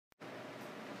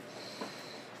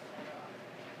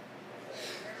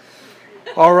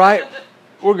All right,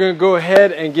 we're going to go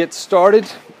ahead and get started.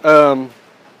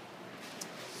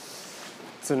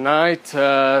 Tonight,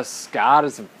 Scott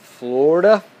is in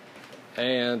Florida,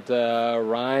 and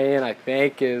Ryan, I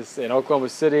think, is in Oklahoma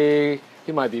City.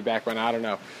 He might be back by now, I don't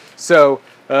know. So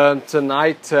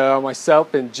tonight,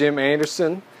 myself and Jim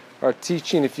Anderson are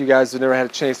teaching. If you guys have never had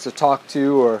a chance to talk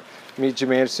to or meet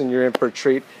Jim Anderson, you're in for a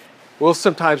treat. We'll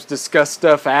sometimes discuss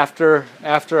stuff after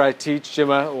I teach. Jim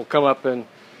will come up and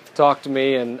talk to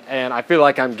me, and I feel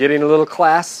like I'm getting a little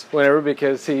class whenever,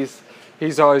 because he's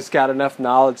always got enough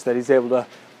knowledge that he's able to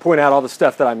point out all the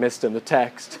stuff that I missed in the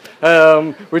text,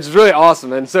 which is really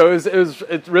awesome. And so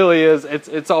it really is.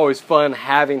 It's always fun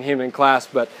having him in class.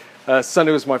 But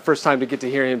Sunday was my first time to get to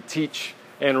hear him teach,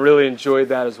 and really enjoyed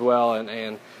that as well.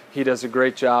 And he does a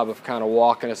great job of kind of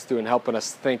walking us through and helping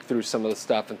us think through some of the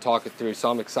stuff and talk it through. So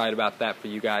I'm excited about that for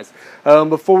you guys.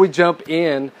 Before we jump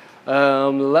in,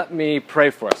 let me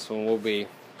pray for us, and we'll be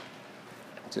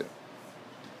to.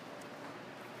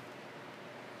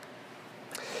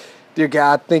 Dear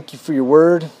God, thank you for your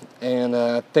word,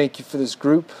 and thank you for this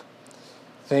group.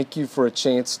 Thank you for a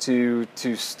chance to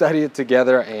study it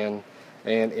together and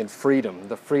in freedom,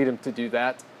 the freedom to do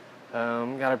that.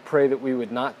 God, I pray that we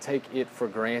would not take it for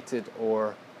granted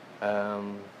or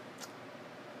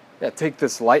take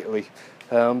this lightly.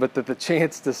 But that the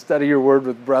chance to study your word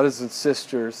with brothers and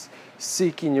sisters,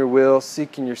 seeking your will,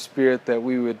 seeking your spirit, that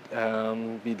we would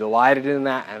be delighted in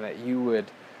that, and that you would,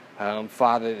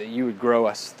 Father, that you would grow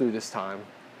us through this time.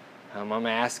 I'm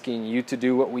asking you to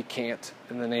do what we can't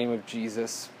in the name of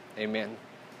Jesus. Amen.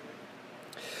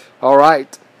 All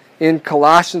right. In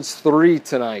Colossians 3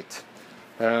 tonight,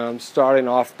 starting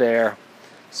off there.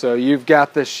 So you've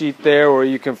got the sheet there where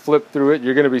you can flip through it.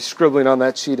 You're going to be scribbling on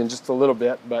that sheet in just a little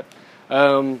bit, but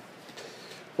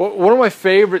one of my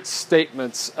favorite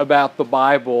statements about the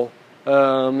Bible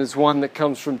is one that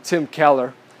comes from Tim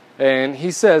Keller, and he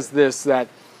says this, that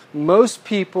most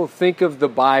people think of the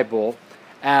Bible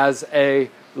as a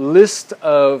list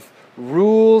of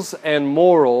rules and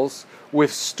morals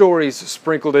with stories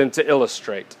sprinkled in to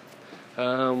illustrate.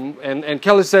 And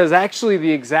Keller says actually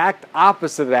the exact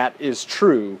opposite of that is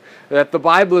true, that the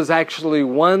Bible is actually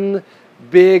one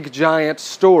big giant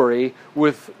story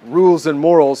with rules and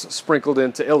morals sprinkled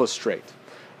in to illustrate.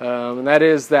 And that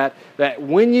is that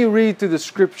when you read through the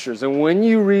scriptures and when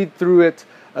you read through it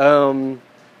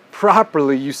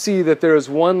properly, you see that there is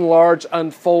one large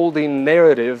unfolding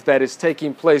narrative that is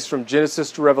taking place from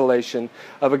Genesis to Revelation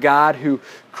of a God who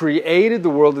created the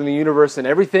world and the universe and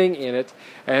everything in it,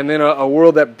 and then a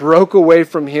world that broke away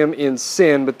from him in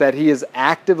sin, but that he is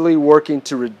actively working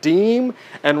to redeem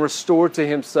and restore to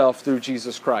himself through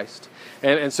Jesus Christ.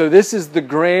 And so this is the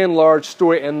grand, large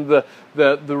story, and the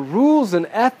rules and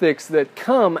ethics that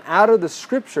come out of the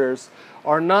scriptures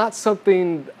are not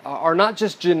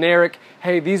just generic,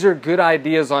 hey, these are good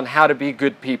ideas on how to be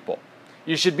good people.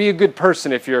 You should be a good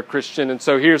person if you're a Christian, and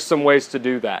so here's some ways to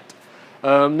do that.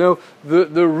 No,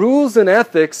 the rules and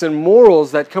ethics and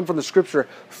morals that come from the scripture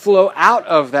flow out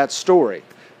of that story.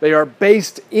 They are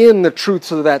based in the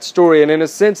truths of that story, and in a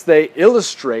sense they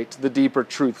illustrate the deeper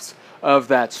truths of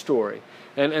that story.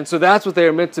 And so that's what they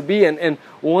are meant to be. And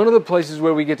one of the places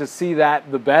where we get to see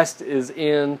that the best is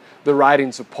in the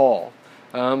writings of Paul.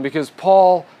 Because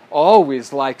Paul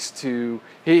always likes to,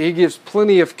 he gives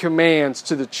plenty of commands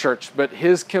to the church, but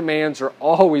his commands are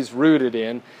always rooted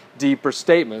in deeper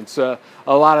statements. A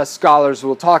lot of scholars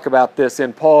will talk about this.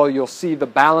 In Paul, you'll see the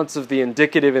balance of the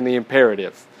indicative and the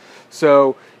imperative.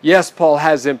 So, yes, Paul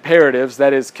has imperatives,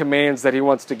 that is, commands that he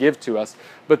wants to give to us,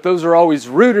 but those are always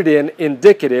rooted in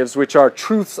indicatives, which are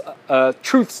truth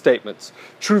statements,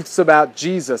 truths about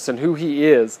Jesus and who he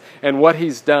is and what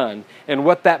he's done and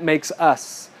what that makes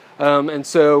us. And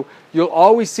so you'll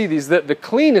always see these. The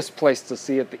cleanest place to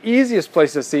see it, the easiest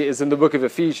place to see it is in the book of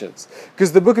Ephesians,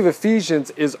 because the book of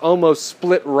Ephesians is almost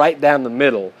split right down the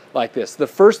middle like this. The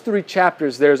first 3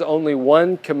 chapters, there's only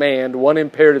one command, one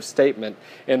imperative statement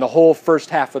in the whole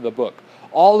first half of the book.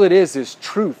 All it is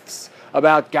truths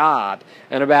about God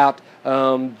and about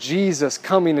Jesus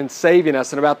coming and saving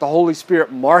us, and about the Holy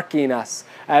Spirit marking us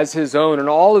as his own, and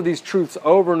all of these truths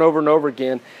over and over and over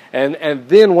again. And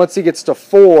then once he gets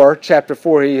to chapter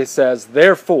 4, he says,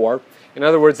 therefore, in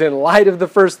other words, in light of the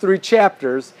first 3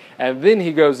 chapters, and then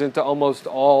he goes into almost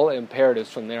all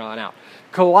imperatives from there on out.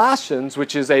 Colossians,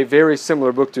 which is a very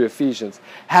similar book to Ephesians,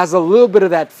 has a little bit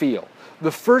of that feel.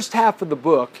 The first half of the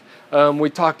book we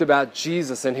talked about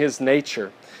Jesus and his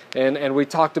nature. And we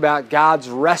talked about God's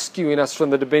rescuing us from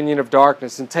the dominion of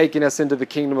darkness and taking us into the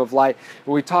kingdom of light.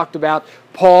 And we talked about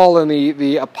Paul and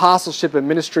the apostleship and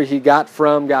ministry he got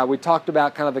from God. We talked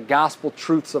about kind of the gospel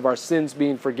truths of our sins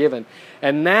being forgiven.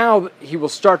 And now he will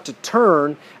start to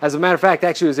turn. As a matter of fact,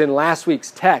 actually it was in last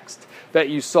week's text that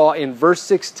you saw in verse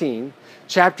 16.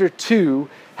 Chapter 2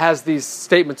 has these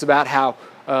statements about how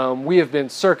we have been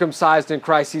circumcised in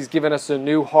Christ. He's given us a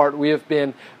new heart. We have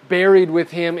been buried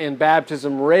with him in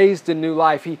baptism, raised in new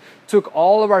life. He took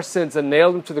all of our sins and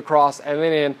nailed them to the cross. And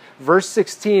then in verse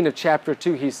 16 of chapter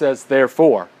 2, he says,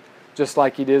 therefore, just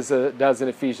like he does in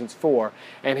Ephesians 4.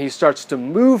 And he starts to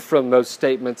move from those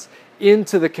statements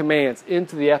into the commands,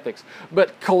 into the ethics.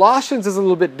 But Colossians is a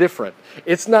little bit different.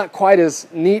 It's not quite as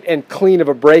neat and clean of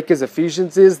a break as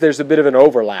Ephesians is. There's a bit of an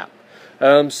overlap.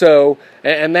 And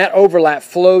that overlap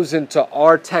flows into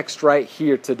our text right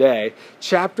here today.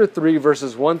 Chapter 3,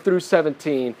 verses 1 through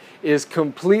 17 is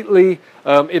completely,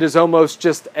 it is almost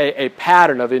just a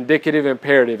pattern of indicative,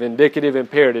 imperative, indicative,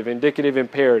 imperative, indicative,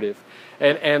 imperative.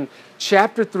 And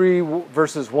chapter 3,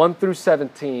 verses 1 through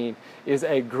 17 is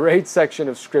a great section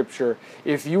of Scripture.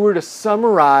 If you were to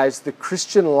summarize the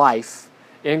Christian life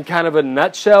in kind of a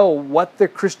nutshell, what the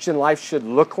Christian life should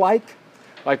look like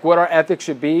what our ethics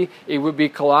should be, it would be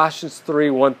Colossians 3,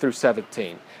 1 through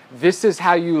 17. This is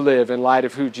how you live in light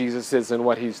of who Jesus is and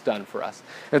what he's done for us.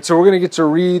 And so we're going to get to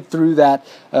read through that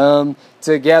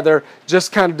together,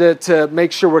 just kind of to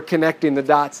make sure we're connecting the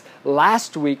dots.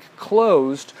 Last week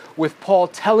closed with Paul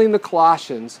telling the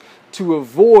Colossians to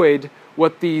avoid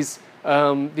what these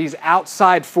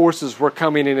outside forces were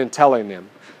coming in and telling them.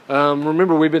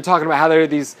 Remember, we've been talking about how there are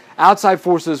these outside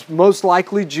forces, most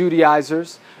likely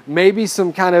Judaizers, maybe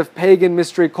some kind of pagan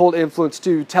mystery cult influence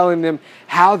too, telling them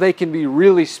how they can be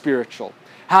really spiritual,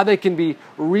 how they can be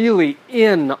really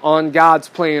in on God's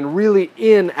plan, really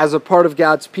in as a part of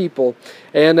God's people.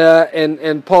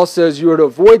 And Paul says you are to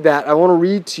avoid that. I want to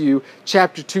read to you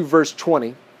chapter 2, verse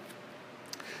 20.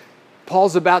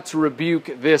 Paul's about to rebuke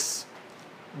this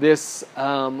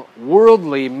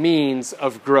worldly means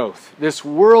of growth, this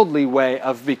worldly way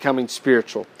of becoming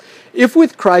spiritual. If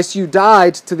with Christ you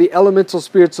died to the elemental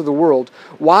spirits of the world,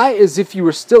 why, as if you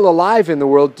were still alive in the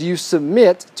world, do you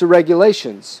submit to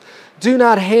regulations? Do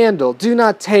not handle, do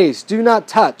not taste, do not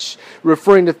touch,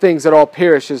 referring to things that all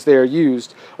perish as they are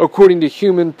used, according to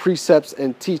human precepts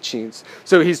and teachings.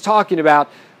 So he's talking about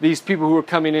these people who are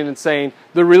coming in and saying,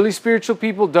 the really spiritual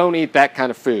people don't eat that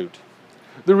kind of food.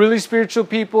 The really spiritual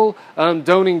people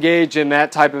don't engage in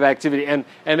that type of activity, and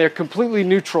they're completely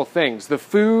neutral things. The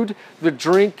food, the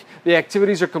drink, the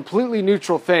activities are completely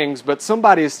neutral things, but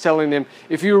somebody is telling them,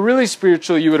 if you were really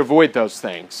spiritual, you would avoid those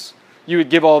things. You would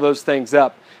give all those things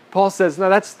up. Paul says, no,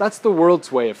 that's the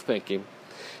world's way of thinking.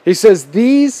 He says,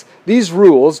 these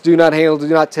rules, do not handle, do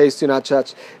not taste, do not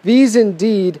touch, these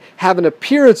indeed have an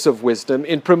appearance of wisdom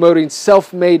in promoting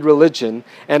self-made religion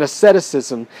and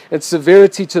asceticism and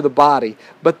severity to the body,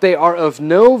 but they are of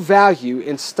no value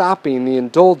in stopping the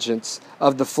indulgence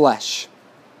of the flesh.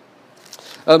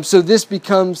 So this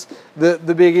becomes the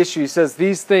big issue. He says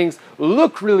these things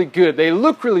look really good. They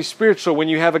look really spiritual when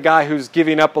you have a guy who's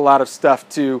giving up a lot of stuff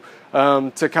to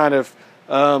kind of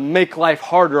make life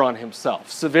harder on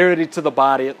himself. Severity to the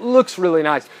body. It looks really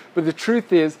nice. But the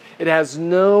truth is, it has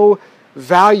no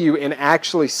value in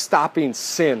actually stopping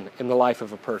sin in the life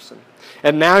of a person.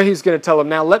 And now he's going to tell them,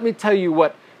 now let me tell you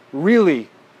what really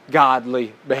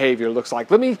godly behavior looks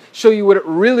like. Let me show you what it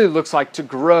really looks like to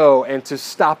grow and to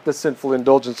stop the sinful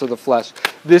indulgence of the flesh.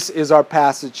 This is our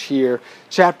passage here,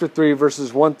 chapter 3,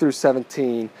 verses 1 through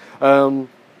 17. I'll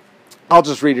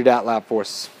just read it out loud for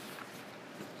us.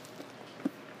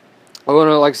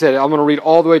 Like I said, I'm going to read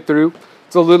all the way through.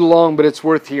 It's a little long, but it's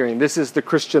worth hearing. This is the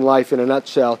Christian life in a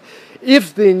nutshell.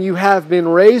 If then you have been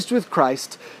raised with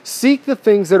Christ, seek the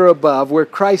things that are above, where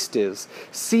Christ is,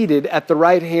 seated at the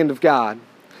right hand of God.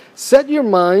 Set your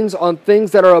minds on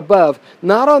things that are above,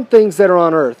 not on things that are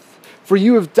on earth. For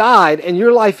you have died, and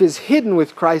your life is hidden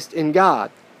with Christ in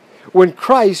God. When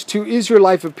Christ, who is your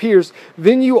life, appears,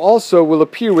 then you also will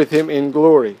appear with him in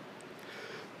glory.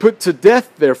 Put to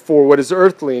death, therefore, what is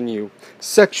earthly in you: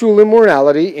 sexual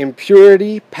immorality,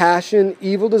 impurity, passion,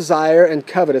 evil desire, and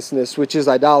covetousness, which is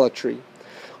idolatry.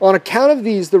 On account of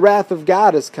these, the wrath of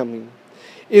God is coming.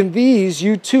 In these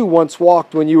you too once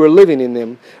walked when you were living in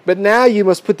them, but now you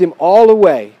must put them all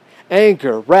away: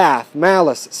 anger, wrath,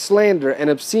 malice, slander, and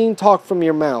obscene talk from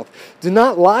your mouth. Do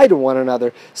not lie to one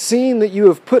another, seeing that you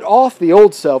have put off the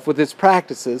old self with its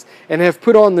practices, and have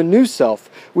put on the new self,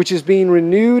 which is being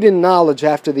renewed in knowledge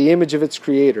after the image of its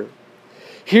Creator.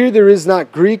 Here there is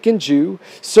not Greek and Jew,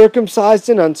 circumcised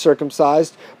and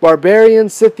uncircumcised, barbarian,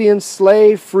 Scythian,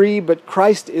 slave, free, but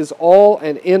Christ is all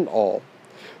and in all.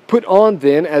 Put on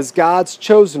then, as God's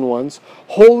chosen ones,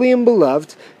 holy and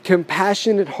beloved,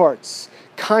 compassionate hearts,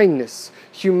 kindness,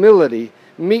 humility,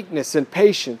 meekness, and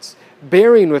patience,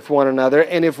 bearing with one another,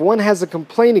 and if one has a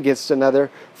complaint against another,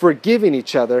 forgiving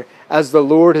each other, as the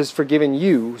Lord has forgiven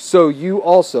you, so you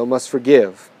also must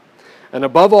forgive. And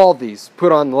above all these,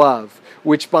 put on love,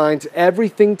 which binds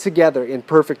everything together in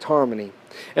perfect harmony.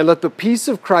 And let the peace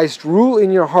of Christ rule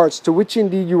in your hearts, to which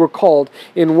indeed you were called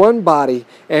in one body,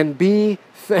 and be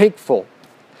thankful.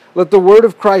 Let the word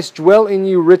of Christ dwell in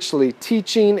you richly,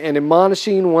 teaching and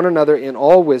admonishing one another in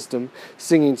all wisdom,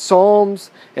 singing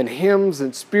psalms and hymns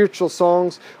and spiritual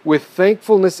songs with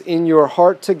thankfulness in your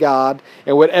heart to God.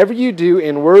 And whatever you do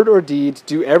in word or deed,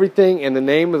 do everything in the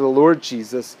name of the Lord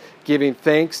Jesus, giving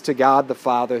thanks to God the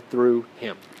Father through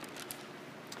Him.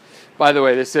 By the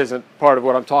way, this isn't part of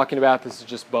what I'm talking about. This is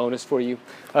just bonus for you.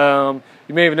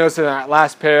 You may have noticed in that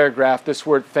last paragraph, this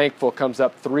word thankful comes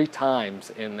up 3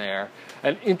 times in there.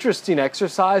 An interesting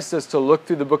exercise is to look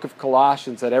through the book of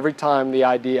Colossians at every time the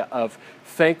idea of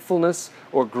thankfulness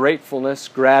or gratefulness,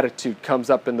 gratitude comes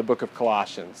up in the book of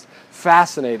Colossians.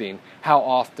 Fascinating how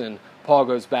often Paul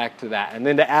goes back to that. And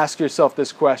then to ask yourself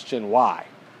this question, why?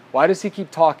 Why does he keep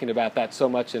talking about that so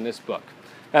much in this book?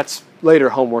 That's later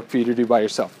homework for you to do by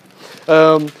yourself.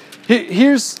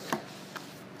 Here's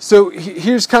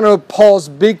kind of Paul's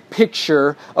big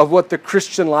picture of what the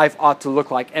Christian life ought to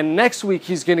look like. And next week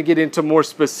he's going to get into more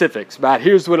specifics about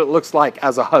here's what it looks like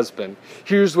as a husband.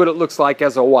 Here's what it looks like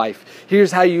as a wife.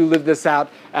 Here's how you live this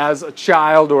out as a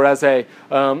child or as a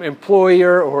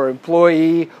employer or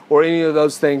employee or any of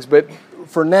those things. But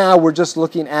for now we're just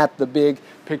looking at the big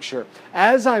picture.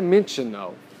 As I mentioned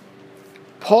though,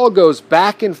 Paul goes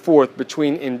back and forth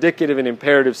between indicative and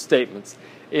imperative statements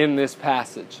in this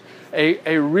passage.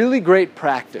 A really great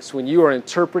practice when you are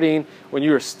interpreting, when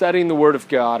you are studying the Word of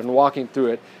God and walking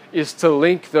through it, is to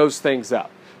link those things up.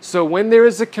 So when there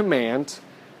is a command,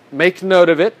 make note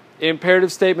of it,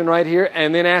 imperative statement right here,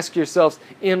 and then ask yourselves,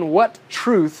 in what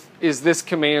truth is this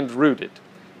command rooted?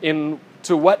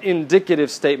 To what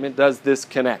indicative statement does this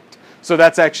connect? So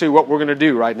that's actually what we're going to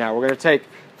do right now. We're going to take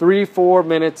 3-4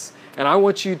 minutes, and I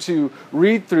want you to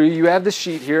read through. You have the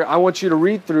sheet here. I want you to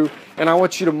read through, and I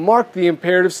want you to mark the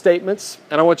imperative statements,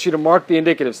 and I want you to mark the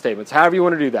indicative statements, however you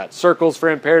want to do that. Circles for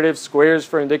imperative, squares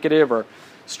for indicative, or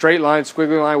straight line,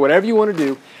 squiggly line, whatever you want to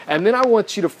do. And then I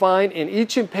want you to find in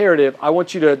each imperative, I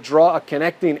want you to draw a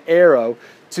connecting arrow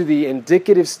to the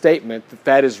indicative statement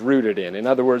that is rooted in. In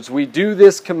other words, we do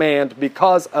this command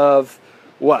because of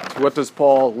what? What does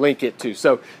Paul link it to?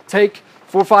 So take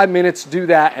 4 or 5 minutes, do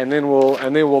that, and then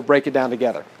we'll break it down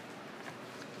together.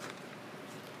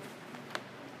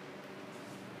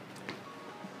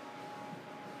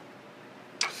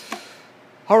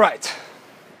 All right.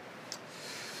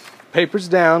 Papers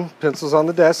down, pencils on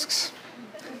the desks.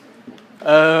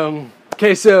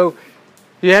 Okay, so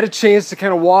you had a chance to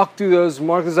kind of walk through those,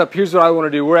 mark those up. Here's what I want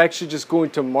to do. We're actually just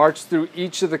going to march through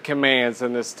each of the commands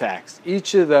in this text,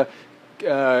 each of the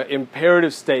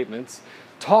imperative statements,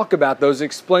 talk about those,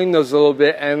 explain those a little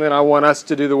bit, and then I want us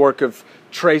to do the work of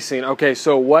tracing. Okay,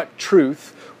 so what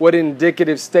truth, what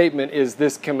indicative statement is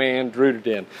this command rooted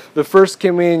in? The first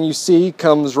command you see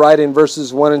comes right in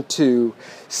verses 1 and 2.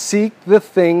 Seek the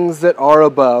things that are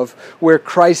above, where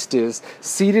Christ is,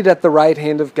 seated at the right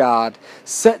hand of God.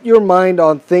 Set your mind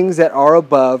on things that are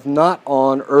above, not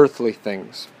on earthly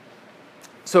things.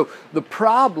 So the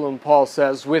problem, Paul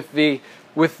says, with the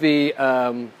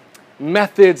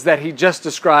methods that he just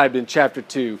described in chapter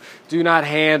 2. Do not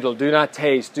handle, do not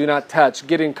taste, do not touch,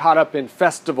 getting caught up in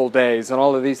festival days and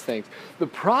all of these things. The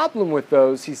problem with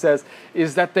those, he says,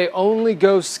 is that they only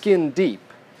go skin deep.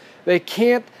 They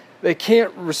can't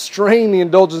restrain the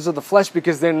indulgence of the flesh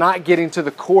because they're not getting to the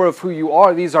core of who you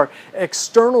are. These are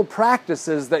external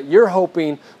practices that you're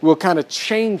hoping will kind of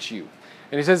change you.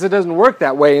 And he says it doesn't work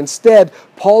that way. Instead,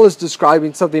 Paul is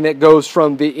describing something that goes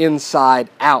from the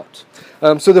inside out.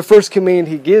 So the first command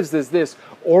he gives is this: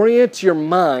 orient your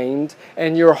mind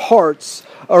and your hearts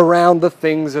around the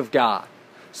things of God.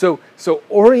 So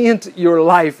orient your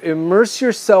life, immerse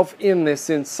yourself in this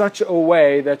in such a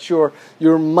way that your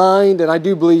mind, and I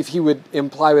do believe he would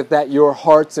imply with that your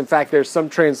hearts. In fact, there's some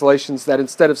translations that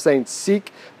instead of saying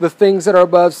seek the things that are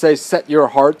above, say set your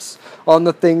hearts on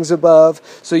the things above.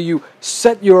 So you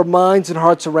set your minds and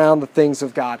hearts around the things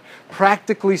of God.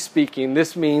 Practically speaking,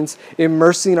 this means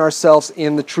immersing ourselves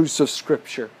in the truths of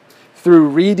Scripture through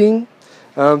reading,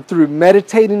 through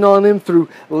meditating on them, through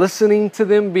listening to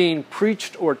them being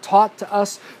preached or taught to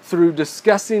us, through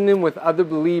discussing them with other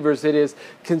believers. It is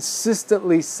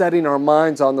consistently setting our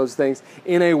minds on those things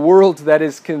in a world that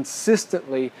is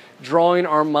consistently drawing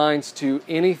our minds to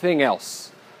anything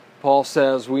else. Paul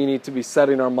says we need to be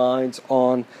setting our minds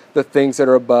on the things that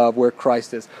are above, where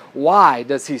Christ is. Why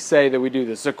does he say that we do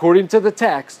this? According to the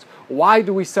text, why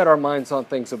do we set our minds on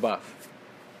things above?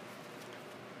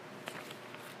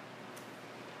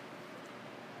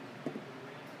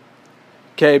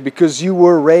 Okay, because you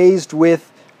were raised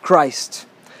with Christ.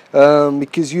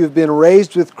 Because you have been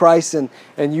raised with Christ and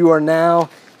you are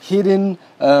now hidden,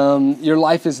 your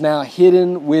life is now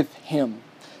hidden with Him.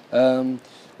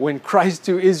 When Christ,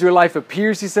 who is your life,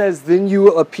 appears, he says, then you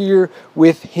will appear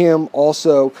with Him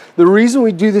also. The reason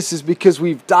we do this is because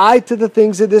we've died to the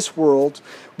things of this world,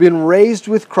 been raised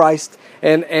with Christ,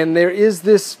 and there is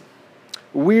this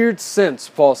weird sense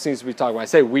Paul seems to be talking about. I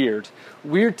say weird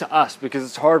to us because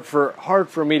it's hard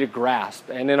for me to grasp.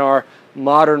 And in our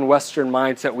modern Western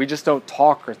mindset, we just don't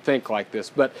talk or think like this.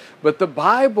 But the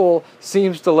Bible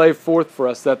seems to lay forth for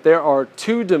us that there are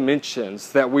two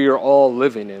dimensions that we are all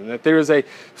living in. That there is a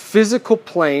physical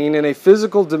plane and a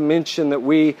physical dimension that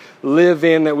we live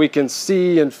in, that we can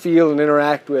see and feel and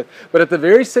interact with. But at the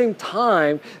very same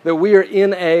time, that we are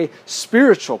in a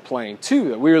spiritual plane too.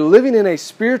 That we are living in a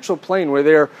spiritual plane where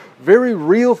there are very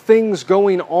real things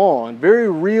going on, very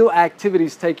real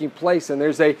activities taking place, and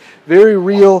there's a very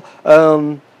real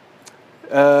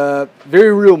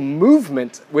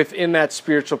movement within that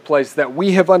spiritual place that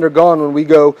we have undergone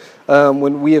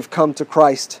when we have come to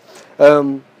Christ.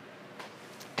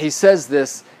 He says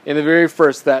this in the very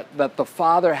first, that the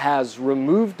Father has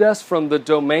removed us from the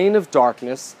domain of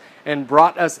darkness and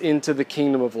brought us into the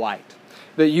kingdom of light.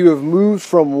 That you have moved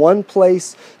from one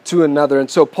place to another. And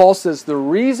so Paul says the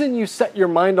reason you set your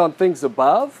mind on things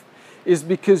above is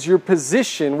because your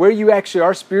position, where you actually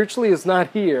are spiritually, is not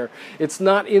here. It's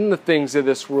not in the things of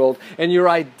this world. And your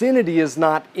identity is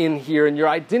not in here. And your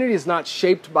identity is not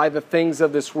shaped by the things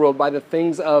of this world, by the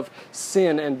things of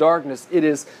sin and darkness. It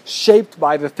is shaped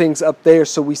by the things up there.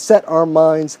 So we set our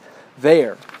minds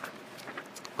there.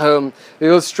 The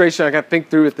illustration I got to think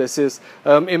through with this is,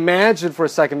 imagine for a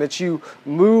second that you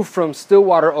move from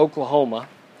Stillwater, Oklahoma.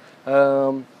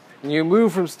 You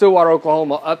move from Stillwater,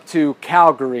 Oklahoma up to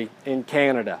Calgary in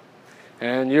Canada.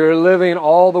 And you're living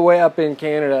all the way up in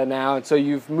Canada now. And so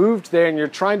you've moved there and you're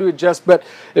trying to adjust. But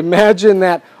imagine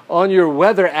that on your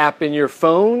weather app in your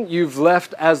phone, you've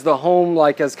left as the home,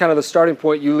 like as kind of the starting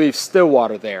point, you leave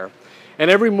Stillwater there. And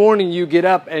every morning you get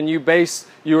up and you base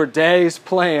your day's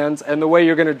plans and the way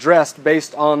you're going to dress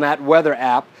based on that weather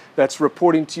app that's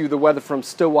reporting to you the weather from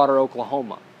Stillwater,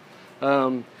 Oklahoma.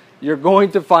 You're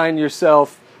going to find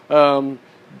yourself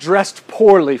dressed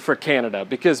poorly for Canada,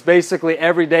 because basically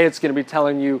every day it's going to be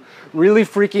telling you really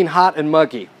freaking hot and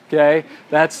muggy. Okay,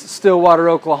 that's Stillwater,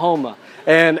 Oklahoma.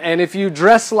 And if you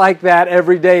dress like that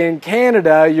every day in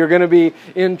Canada, you're going to be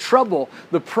in trouble.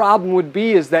 The problem would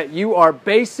be is that you are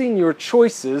basing your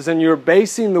choices and you're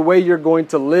basing the way you're going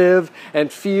to live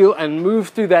and feel and move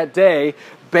through that day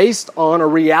based on a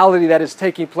reality that is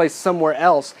taking place somewhere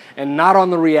else and not on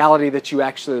the reality that you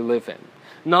actually live in.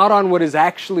 Not on what is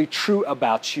actually true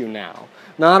about you now.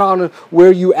 Not on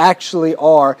where you actually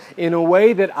are, in a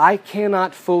way that I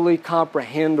cannot fully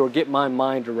comprehend or get my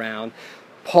mind around.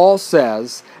 Paul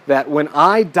says that when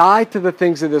I die to the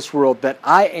things of this world, that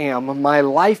my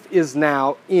life is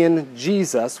now in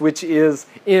Jesus, which is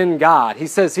in God. He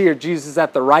says here, Jesus is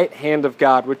at the right hand of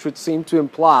God, which would seem to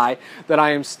imply that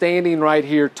I am standing right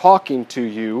here talking to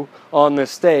you on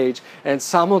this stage and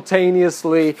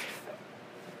simultaneously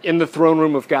in the throne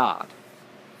room of God.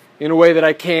 In a way that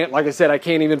I can't, like I said, I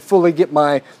can't even fully get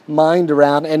my mind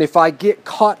around. And if I get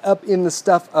caught up in the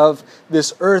stuff of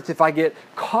this earth, if I get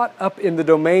caught up in the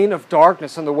domain of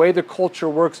darkness and the way the culture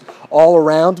works all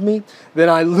around me, then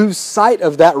I lose sight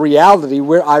of that reality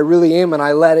where I really am and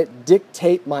I let it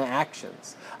dictate my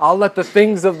actions. I'll let the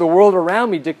things of the world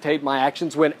around me dictate my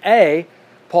actions when A,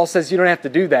 Paul says you don't have to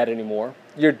do that anymore.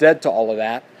 You're dead to all of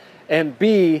that. And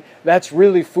B, that's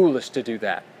really foolish to do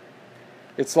that.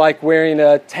 It's like wearing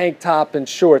a tank top and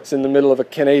shorts in the middle of a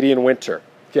Canadian winter,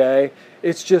 okay?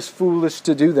 It's just foolish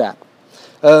to do that.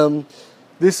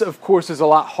 This, of course, is a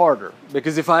lot harder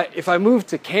because if I move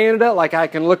to Canada, like I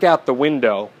can look out the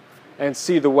window and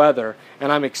see the weather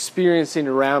and I'm experiencing it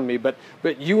around me. But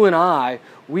you and I,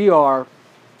 we are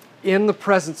in the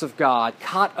presence of God,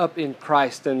 caught up in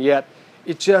Christ, and yet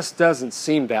it just doesn't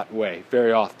seem that way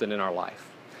very often in our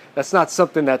life. That's not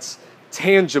something that's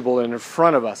tangible and in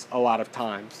front of us a lot of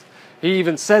times. He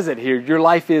even says it here. Your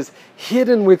life is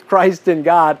hidden with Christ in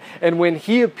God, and when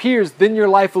He appears, then your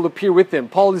life will appear with Him.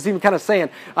 Paul is even kind of saying,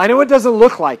 I know it doesn't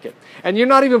look like it, and you're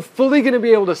not even fully going to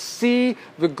be able to see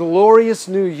the glorious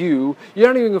new you. You're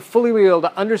not even fully be able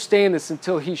to understand this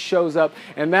until He shows up,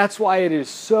 and that's why it is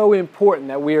so important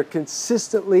that we are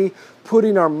consistently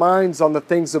putting our minds on the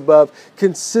things above,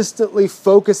 consistently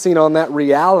focusing on that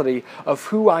reality of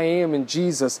who I am in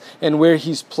Jesus and where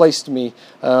He's placed me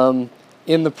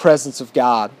in the presence of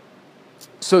God.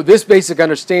 So this basic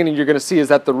understanding you're going to see is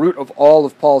at the root of all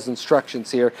of Paul's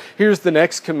instructions here. Here's the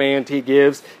next command he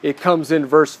gives. It comes in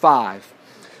verse 5.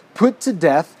 Put to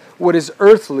death what is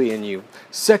earthly in you: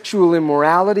 sexual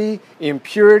immorality,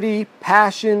 impurity,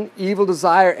 passion, evil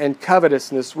desire, and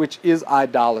covetousness, which is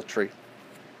idolatry.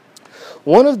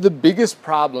 One of the biggest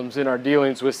problems in our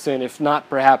dealings with sin, if not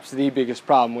perhaps the biggest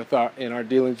problem in our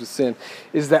dealings with sin,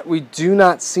 is that we do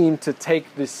not seem to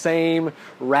take the same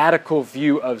radical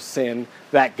view of sin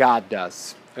that God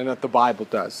does and that the Bible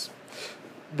does.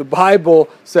 The Bible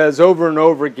says over and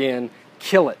over again,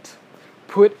 kill it,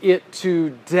 put it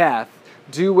to death,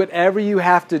 do whatever you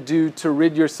have to do to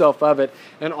rid yourself of it.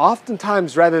 And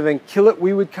oftentimes, rather than kill it,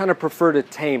 we would kind of prefer to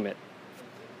tame it.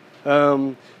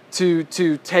 To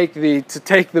take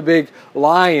the big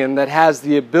lion that has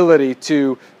the ability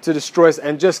to destroy us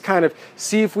and just kind of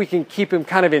see if we can keep him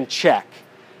kind of in check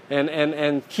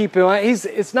and keep him.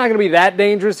 It's not going to be that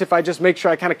dangerous if I just make sure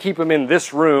I kind of keep him in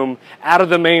this room out of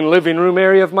the main living room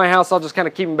area of my house. I'll just kind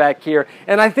of keep him back here,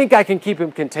 and I think I can keep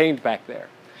him contained back there.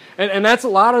 And that's a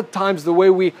lot of times the way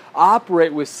we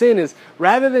operate with sin is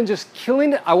rather than just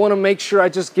killing it, I want to make sure I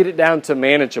just get it down to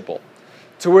manageable,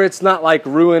 to where it's not like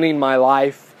ruining my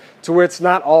life, to where it's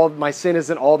not all, my sin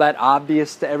isn't all that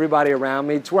obvious to everybody around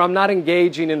me, to where I'm not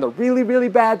engaging in the really, really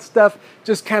bad stuff,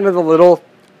 just kind of the little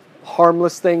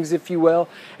harmless things, if you will.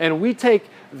 And we take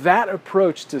that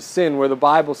approach to sin where the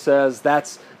Bible says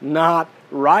that's not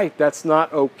right, that's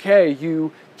not okay.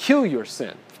 You kill your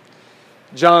sin.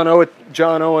 John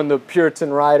Owen, the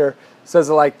Puritan writer, says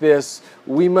it like this: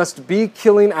 we must be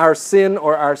killing our sin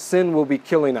or our sin will be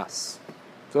killing us.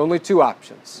 So only two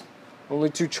options, only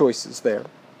two choices there.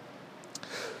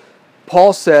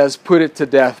 Paul says, put it to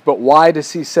death, but why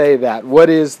does he say that? What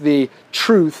is the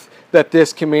truth that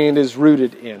this command is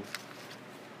rooted in?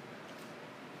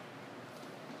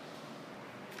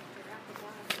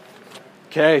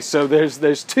 Okay, so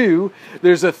there's two.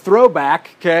 There's a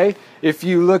throwback, okay? If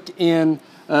you look in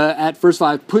at verse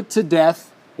 5, put to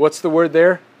death, what's the word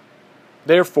there?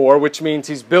 Therefore, which means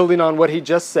he's building on what he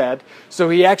just said. So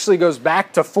he actually goes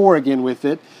back to 4 again with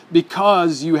it.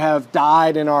 Because you have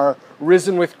died and are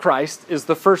risen with Christ is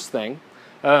the first thing.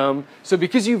 So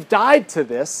because you've died to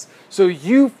this, so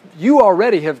you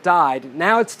already have died,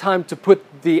 now it's time to put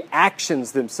the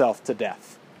actions themselves to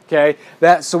death. Okay,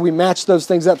 so we match those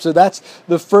things up. So that's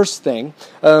the first thing.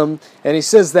 And he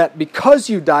says that because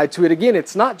you died to it, again,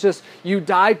 it's not just you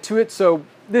died to it, so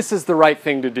this is the right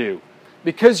thing to do.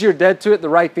 Because you're dead to it, the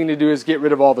right thing to do is get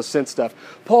rid of all the sin stuff.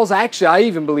 Paul's actually, I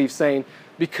even believe, saying,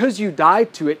 because you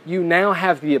died to it, you now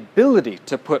have the ability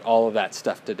to put all of that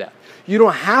stuff to death. You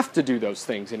don't have to do those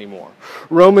things anymore.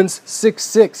 Romans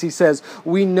 6:6, he says,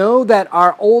 we know that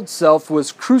our old self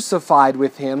was crucified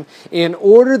with him in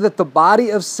order that the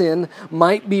body of sin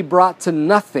might be brought to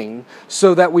nothing,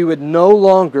 so that we would no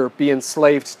longer be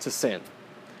enslaved to sin.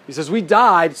 He says, we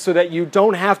died so that you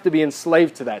don't have to be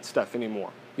enslaved to that stuff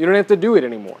anymore. You don't have to do it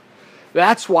anymore.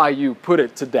 That's why you put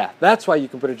it to death. That's why you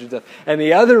can put it to death. And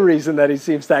the other reason that he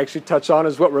seems to actually touch on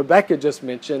is what Rebecca just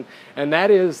mentioned, and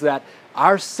that is that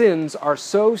our sins are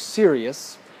so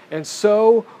serious and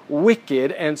so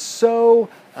wicked and so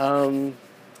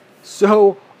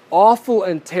awful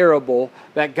and terrible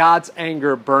that God's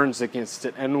anger burns against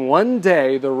it. And one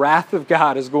day, the wrath of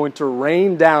God is going to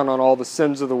rain down on all the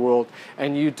sins of the world,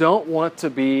 and you don't want to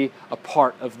be a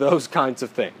part of those kinds of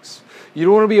things. You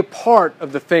don't want to be a part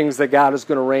of the things that God is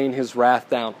going to rain His wrath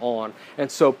down on. And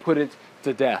so put it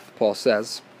to death, Paul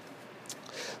says.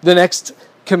 The next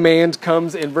command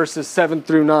comes in verses 7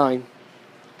 through 9.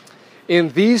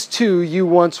 In these two you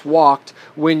once walked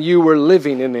when you were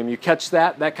living in them. You catch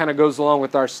that? That kind of goes along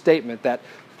with our statement that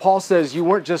Paul says you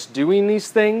weren't just doing these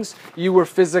things, you were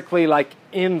physically like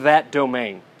in that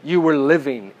domain. You were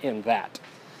living in that.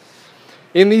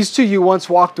 In these two you once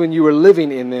walked when you were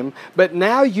living in them, but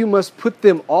now you must put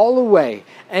them all away: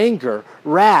 anger,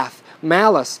 wrath,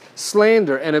 malice,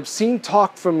 slander, and obscene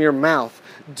talk from your mouth.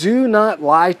 Do not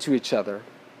lie to each other,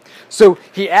 So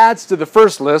he adds to the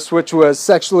first list, which was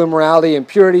sexual immorality,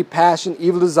 impurity, passion,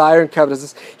 evil desire, and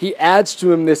covetousness. He adds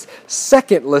to him this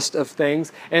second list of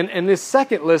things. And this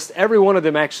second list, every one of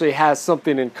them actually has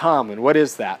something in common. What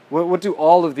is that? What do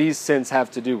all of these sins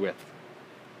have to do with?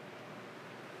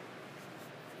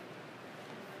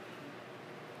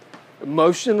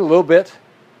 Emotion, a little bit.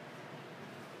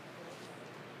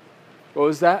 What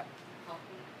was that?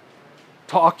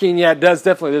 Talking, yeah, it does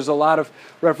definitely. There's a lot of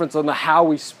reference on the how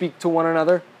we speak to one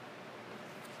another.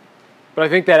 But I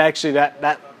think that actually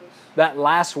that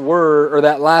last word, or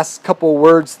that last couple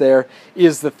words there,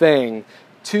 is the thing.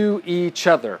 To each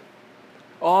other.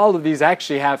 All of these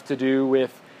actually have to do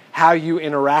with how you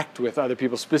interact with other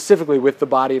people, specifically with the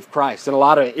body of Christ. And a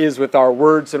lot of it is with our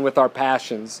words and with our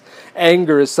passions.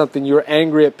 Anger is something, you're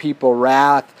angry at people,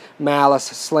 wrath, malice,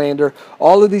 slander.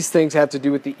 All of these things have to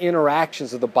do with the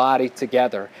interactions of the body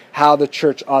together, how the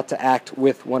church ought to act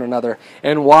with one another.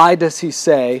 And why does he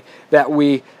say that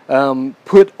we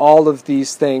put all of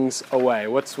these things away?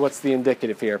 What's the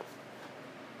indicative here?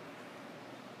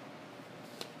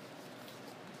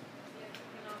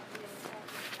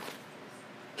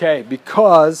 Okay,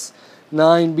 because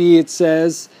 9b it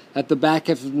says at the back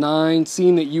of 9,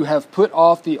 seeing that you have put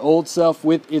off the old self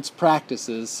with its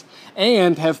practices,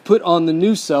 and have put on the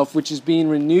new self, which is being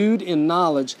renewed in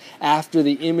knowledge after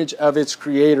the image of its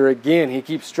creator. Again, he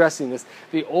keeps stressing this.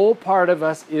 The old part of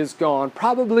us is gone.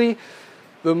 Probably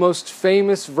the most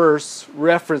famous verse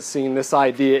referencing this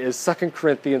idea is 2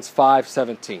 Corinthians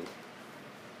 5:17.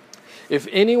 If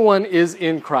anyone is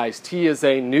in Christ, he is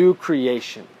a new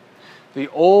creation. The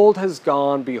old has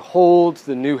gone, behold,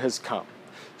 the new has come.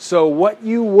 So what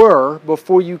you were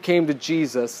before you came to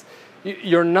Jesus,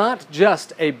 you're not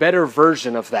just a better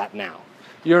version of that now.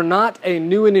 You're not a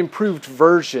new and improved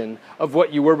version of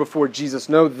what you were before Jesus.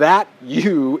 No, that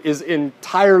you is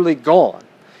entirely gone.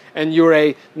 And you're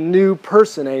a new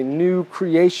person, a new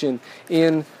creation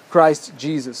in Christ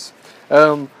Jesus.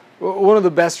 One of the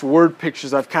best word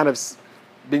pictures I've kind of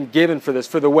been given for this,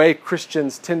 for the way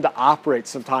Christians tend to operate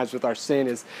sometimes with our sin,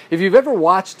 is if you've ever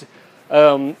watched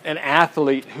an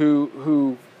athlete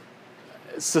who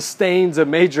sustains a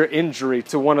major injury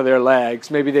to one of their legs,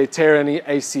 maybe they tear an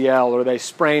ACL or they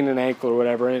sprain an ankle or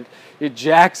whatever, and it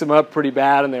jacks them up pretty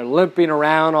bad, and they're limping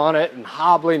around on it and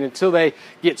hobbling until they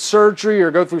get surgery or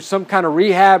go through some kind of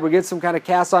rehab or get some kind of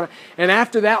cast on it. And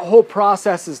after that whole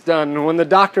process is done, and when the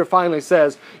doctor finally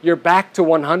says, you're back to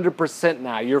 100%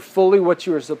 now, you're fully what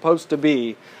you were supposed to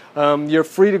be, you're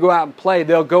free to go out and play,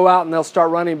 they'll go out and they'll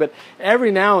start running. But every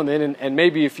now and then, and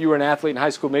maybe if you were an athlete in high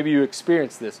school, maybe you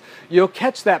experienced this, you'll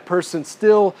catch that person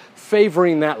still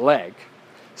favoring that leg,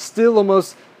 still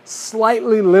almost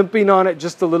slightly limping on it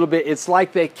just a little bit. It's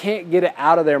like they can't get it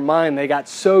out of their mind. They got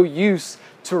so used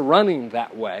to running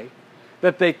that way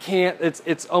that they can't,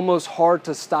 it's almost hard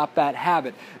to stop that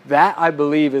habit. That, I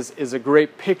believe, is a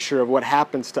great picture of what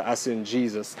happens to us in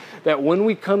Jesus. That when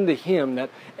we come to Him,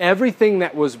 that everything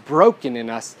that was broken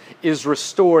in us is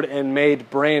restored and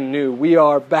made brand new. We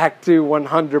are back to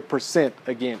 100%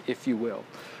 again, if you will.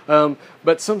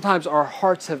 But sometimes our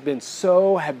hearts have been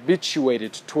so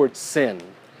habituated towards sin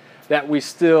that we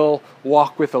still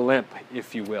walk with a limp,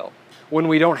 if you will, when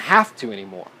we don't have to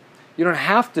anymore. You don't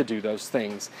have to do those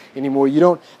things anymore. You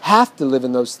don't have to live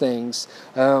in those things.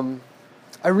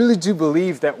 I really do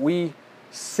believe that we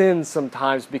sin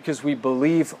sometimes because we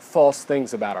believe false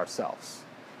things about ourselves.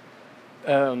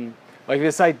 Like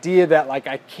this idea that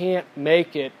I can't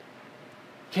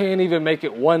even make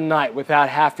it one night without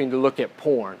having to look at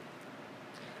porn.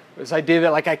 This idea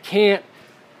that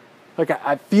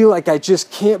I feel like I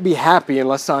just can't be happy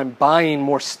unless I'm buying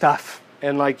more stuff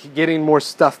and getting more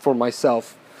stuff for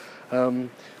myself.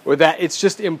 Or that it's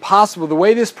just impossible. The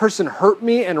way this person hurt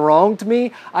me and wronged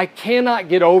me, I cannot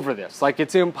get over this.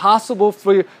 It's impossible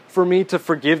for me to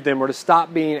forgive them or to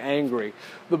stop being angry.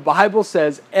 The Bible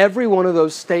says every one of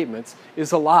those statements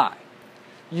is a lie.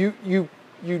 You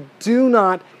do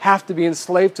not have to be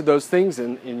enslaved to those things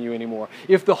in you anymore.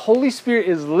 If the Holy Spirit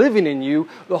is living in you,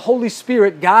 the Holy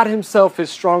Spirit, God Himself, is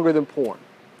stronger than porn.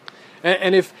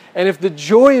 And if the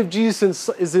joy of Jesus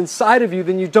is inside of you,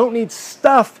 then you don't need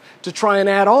stuff to try and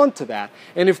add on to that.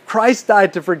 And if Christ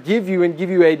died to forgive you and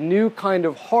give you a new kind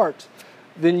of heart,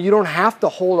 then you don't have to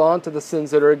hold on to the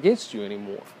sins that are against you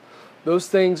anymore. Those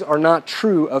things are not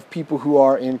true of people who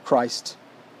are in Christ.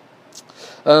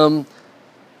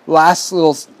 Last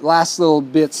little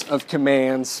bits of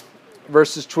commands,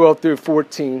 verses 12 through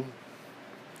 14.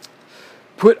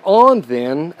 Put on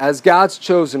then, as God's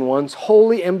chosen ones,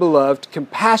 holy and beloved,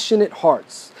 compassionate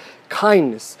hearts,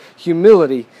 kindness,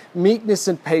 humility, meekness,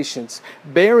 and patience,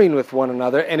 bearing with one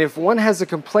another, and if one has a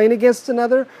complaint against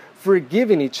another,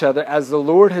 forgiving each other as the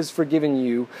Lord has forgiven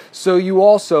you, so you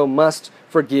also must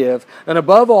forgive. And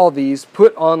above all these,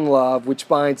 put on love, which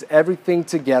binds everything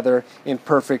together in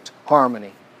perfect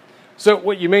harmony. So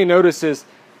what you may notice is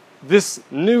this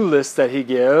new list that he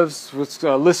gives, which is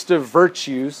a list of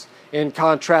virtues in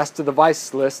contrast to the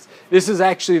vice list. This is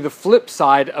actually the flip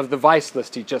side of the vice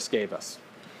list he just gave us.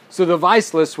 So the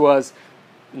vice list was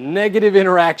negative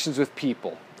interactions with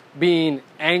people, being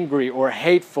angry or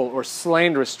hateful or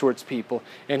slanderous towards people.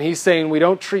 And he's saying we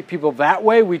don't treat people that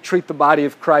way, we treat the body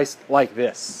of Christ like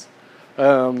this.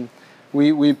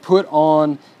 We put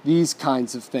on these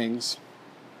kinds of things.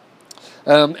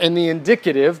 And the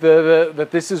indicative that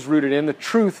this is rooted in, the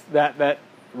truth that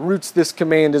roots this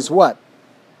command is what?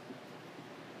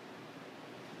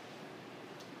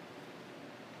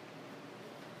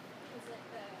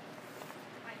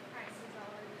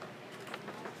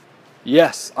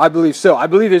 Yes, I believe so. I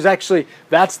believe there's actually,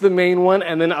 that's the main one,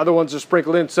 and then other ones are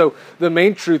sprinkled in. So the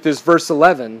main truth is verse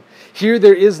 11. Here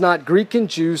there is not Greek and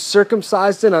Jew,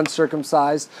 circumcised and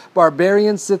uncircumcised,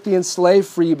 barbarian, Scythian, slave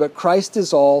free, but Christ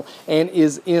is all and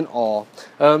is in all.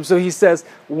 So he says,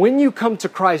 when you come to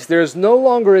Christ, there is no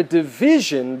longer a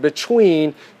division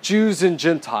between Jews and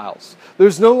Gentiles.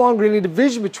 There's no longer any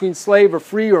division between slave or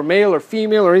free or male or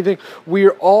female or anything.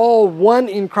 We're all one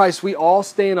in Christ. We all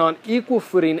stand on equal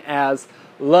footing as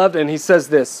loved. And he says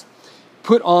this,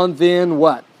 put on then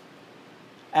what?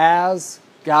 As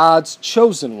God's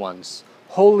chosen ones,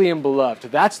 holy and beloved.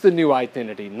 That's the new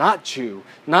identity. Not Jew,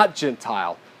 not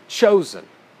Gentile. Chosen,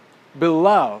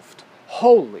 beloved,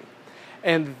 holy.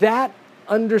 And that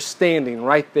understanding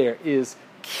right there is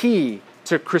key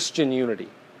to Christian unity.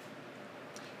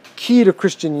 Key to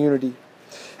Christian unity.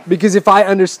 Because if I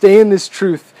understand this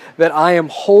truth that I am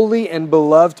holy and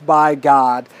beloved by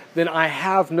God, then I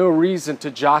have no reason to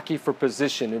jockey for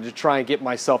position and to try and get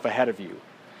myself ahead of you.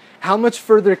 How much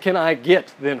further can I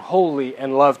get than holy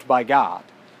and loved by God?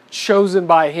 Chosen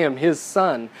by Him, His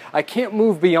Son. I can't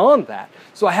move beyond that.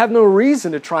 So I have no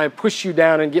reason to try and push you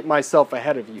down and get myself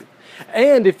ahead of you.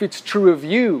 And if it's true of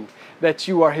you that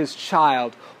you are His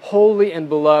child, holy and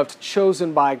beloved,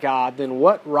 chosen by God, then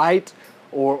what right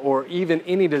or even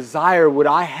any desire would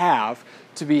I have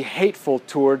to be hateful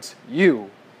towards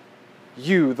you?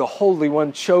 You, the Holy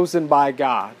One, chosen by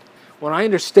God. When I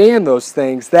understand those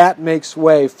things, that makes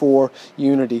way for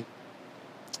unity.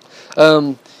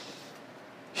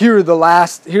 Here are the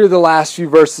last few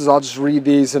verses. I'll just read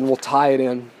these and we'll tie it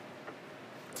in.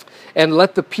 And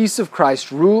let the peace of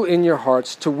Christ rule in your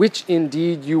hearts, to which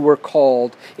indeed you were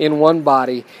called in one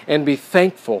body, and be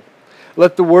thankful.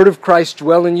 Let the word of Christ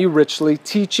dwell in you richly,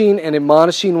 teaching and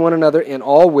admonishing one another in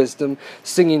all wisdom,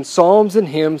 singing psalms and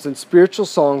hymns and spiritual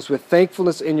songs with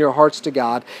thankfulness in your hearts to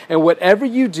God. And whatever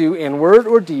you do in word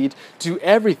or deed, do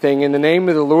everything in the name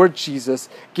of the Lord Jesus,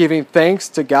 giving thanks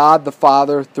to God the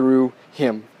Father through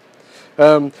Him.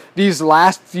 These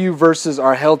last few verses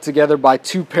are held together by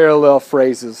two parallel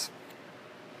phrases.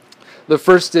 The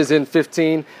first is in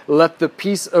 15, let the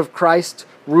peace of Christ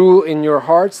rule in your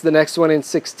hearts. The next one in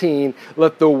 16,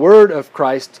 let the word of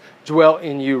Christ dwell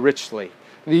in you richly.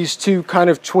 These two kind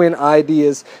of twin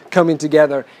ideas coming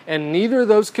together. And neither of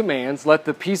those commands, let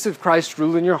the peace of Christ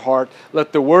rule in your heart,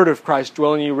 let the word of Christ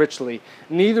dwell in you richly,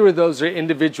 neither of those are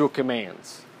individual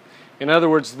commands. In other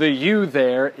words, the you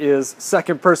there is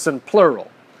second person plural.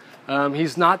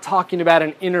 He's not talking about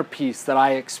an inner peace that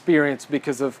I experience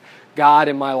because of God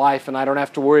in my life and I don't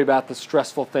have to worry about the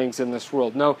stressful things in this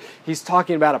world. No, he's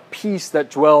talking about a peace that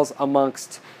dwells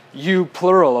amongst you,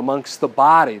 plural, amongst the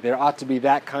body. There ought to be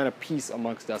that kind of peace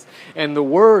amongst us. And the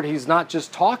word, he's not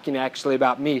just talking actually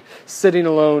about me sitting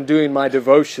alone doing my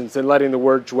devotions and letting the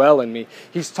word dwell in me.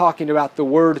 He's talking about the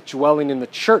word dwelling in the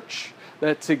church,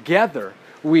 that together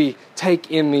we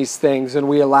take in these things and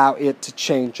we allow it to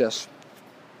change us.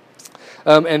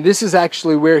 And this is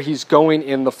actually where he's going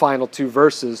in the final two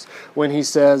verses when he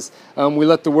says, we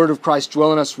let the word of Christ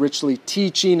dwell in us richly,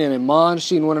 teaching and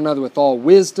admonishing one another with all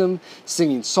wisdom,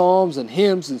 singing psalms and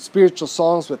hymns and spiritual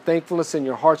songs with thankfulness in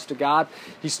your hearts to God.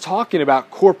 He's talking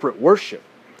about corporate worship.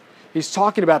 He's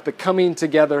talking about the coming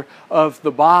together of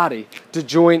the body to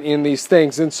join in these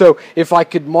things. And so if I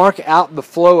could mark out the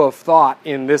flow of thought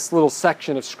in this little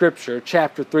section of Scripture,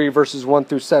 chapter 3, verses 1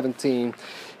 through 17,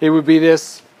 it would be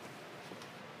this.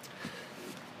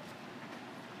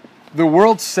 The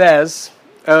world says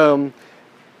that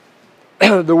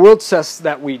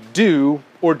we do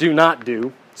or do not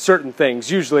do certain things.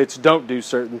 Usually it's don't do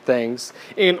certain things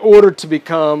in order to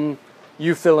become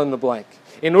you fill in the blank.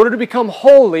 In order to become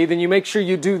holy, then you make sure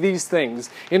you do these things.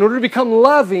 In order to become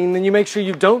loving, then you make sure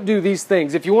you don't do these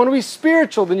things. If you want to be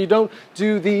spiritual, then you don't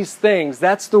do these things.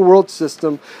 That's the world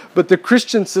system. But the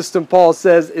Christian system, Paul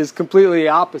says, is completely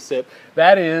opposite.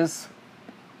 That is,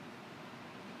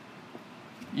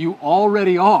 you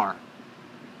already are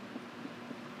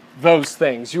those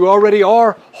things. You already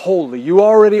are holy. You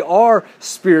already are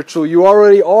spiritual. You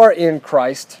already are in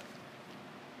Christ.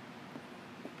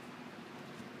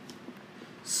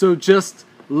 So just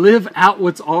live out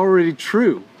what's already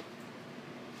true.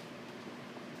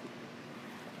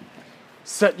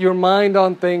 Set your mind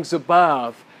on things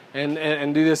above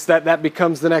and do this. That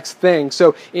becomes the next thing.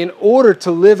 So in order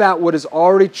to live out what is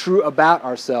already true about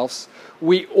ourselves,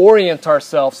 we orient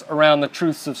ourselves around the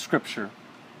truths of Scripture.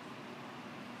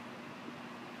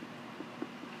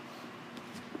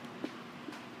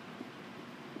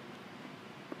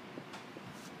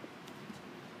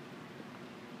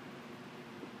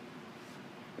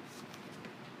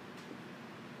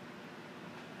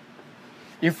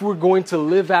 If we're going to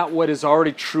live out what is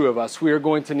already true of us, we are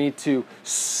going to need to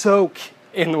soak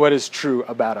in what is true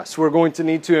about us. We're going to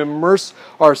need to immerse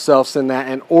ourselves in that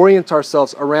and orient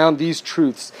ourselves around these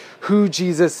truths, who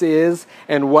Jesus is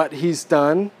and what He's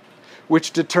done, which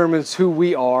determines who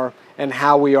we are and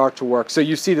how we are to work. So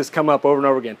you see this come up over and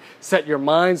over again. Set your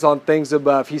minds on things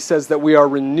above. He says that we are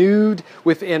renewed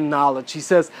within knowledge. He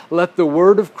says, let the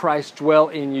word of Christ dwell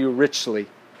in you richly.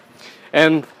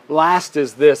 And last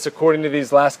is this, according to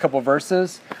these last couple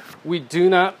verses, we do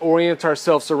not orient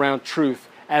ourselves around truth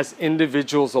as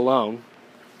individuals alone.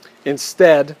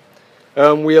 Instead,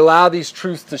 we allow these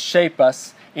truths to shape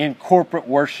us in corporate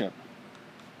worship.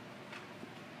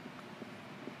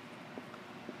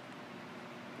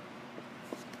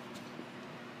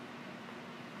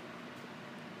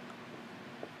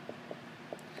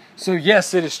 So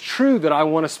yes, it is true that I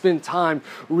want to spend time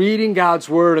reading God's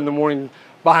Word in the morning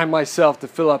by myself to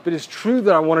fill up. It is true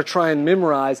that I want to try and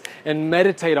memorize and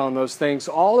meditate on those things.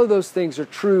 All of those things are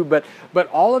true, but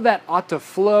all of that ought to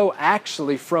flow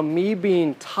actually from me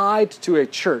being tied to a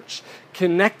church,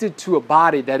 connected to a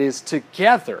body that is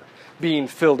together being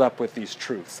filled up with these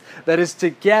truths, that is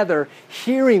together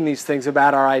hearing these things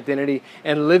about our identity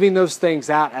and living those things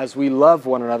out as we love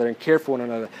one another and care for one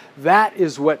another. That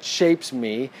is what shapes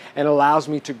me and allows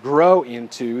me to grow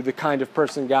into the kind of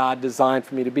person God designed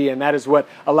for me to be, and that is what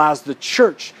allows the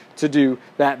church to do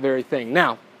that very thing.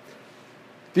 Now,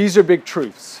 these are big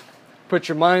truths. Put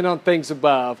your mind on things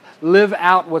above. Live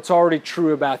out what's already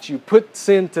true about you. Put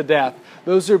sin to death.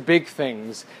 Those are big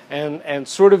things and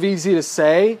sort of easy to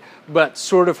say, but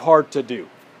sort of hard to do.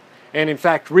 And in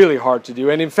fact, really hard to do.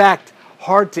 And in fact,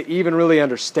 hard to even really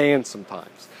understand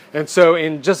sometimes. And so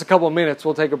in just a couple of minutes,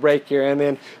 we'll take a break here, and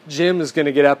then Jim is going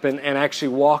to get up and actually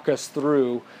walk us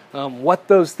through what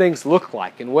those things look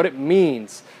like and what it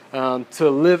means to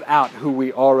live out who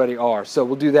we already are. So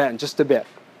we'll do that in just a bit.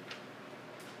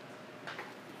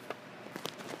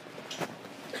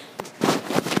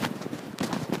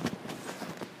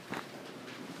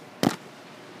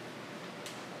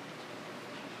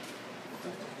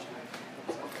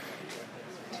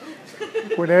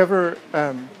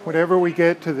 Whenever we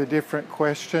get to the different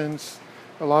questions,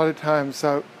 a lot of times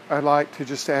I like to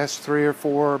just ask 3 or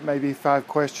 4, maybe 5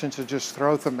 questions and just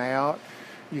throw them out.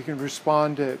 You can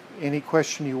respond to any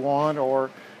question you want, or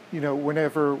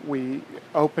whenever we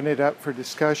open it up for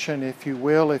discussion, if you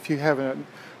will, if you have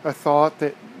a thought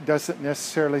that doesn't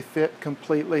necessarily fit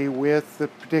completely with the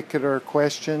particular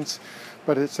questions,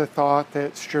 but it's a thought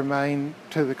that's germane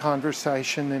to the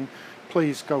conversation, then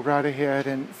please go right ahead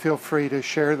and feel free to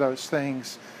share those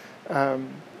things,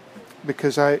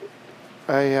 because I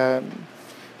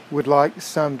would like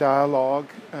some dialogue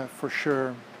for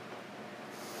sure.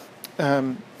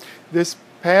 This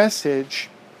passage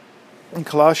in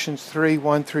Colossians 3,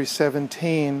 1 through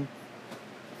 17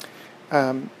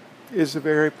 is a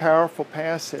very powerful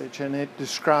passage, and it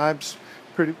describes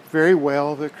very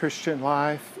well the Christian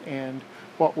life and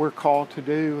what we're called to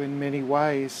do in many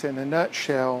ways. In a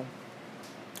nutshell,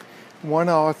 one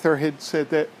author had said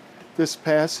that this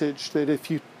passage, that if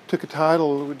you took a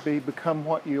title, it would be Become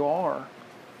What You Are.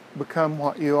 Become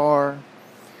What You Are.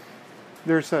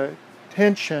 There's a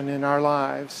tension in our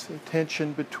lives, a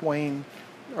tension between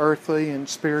earthly and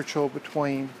spiritual,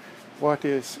 between what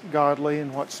is godly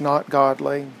and what's not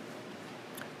godly.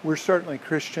 We're certainly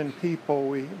Christian people.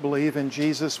 We believe in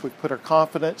Jesus. We put our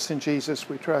confidence in Jesus.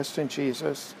 We trust in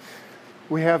Jesus.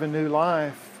 We have a new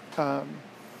life.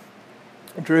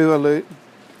 Drew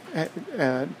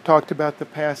talked about the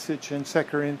passage in 2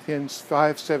 Corinthians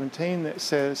 5:17 that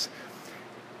says,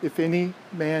 if any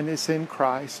man is in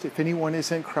Christ, if anyone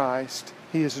is in Christ,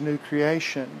 he is a new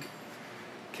creation.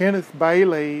 Kenneth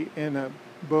Bailey, in a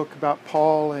book about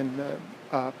Paul and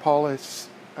Paul is,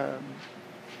 I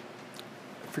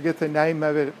forget the name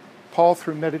of it, Paul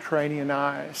Through Mediterranean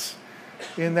Eyes.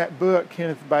 In that book,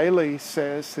 Kenneth Bailey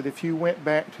says that if you went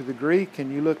back to the Greek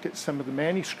and you looked at some of the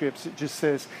manuscripts, it just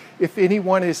says, if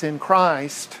anyone is in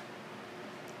Christ,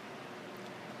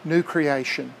 new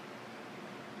creation.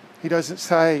 He doesn't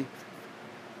say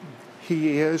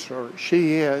he is or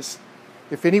she is.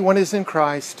 If anyone is in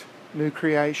Christ, new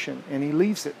creation. And he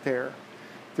leaves it there.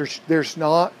 There's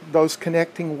not those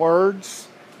connecting words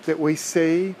that we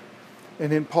see.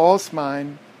 And in Paul's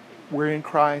mind, we're in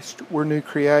Christ, we're new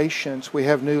creations, we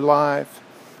have new life.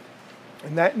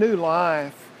 And that new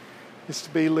life is to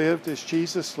be lived as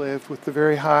Jesus lived, with the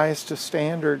very highest of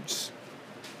standards.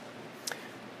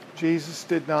 Jesus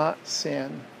did not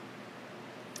sin.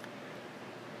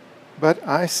 But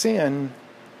I sin,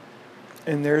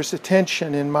 and there's a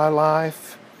tension in my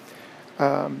life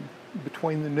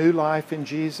between the new life in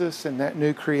Jesus and that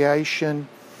new creation,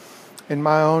 and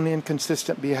my own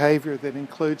inconsistent behavior that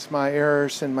includes my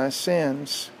errors and my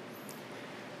sins.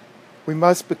 We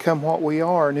must become what we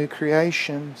are, new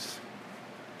creations.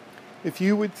 If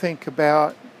you would think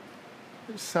about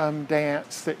some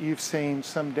dance that you've seen,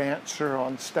 some dancer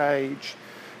on stage,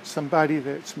 somebody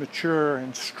that's mature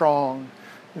and strong,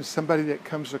 and somebody that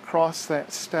comes across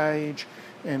that stage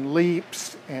and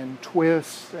leaps and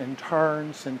twists and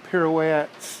turns and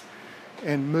pirouettes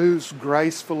and moves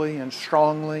gracefully and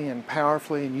strongly and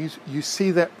powerfully, and you see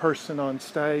that person on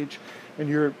stage,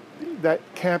 and that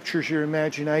captures your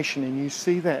imagination, and you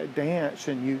see that dance,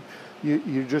 and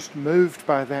you're just moved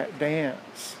by that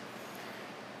dance.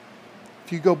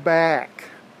 If you go back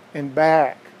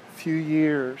a few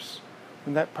years,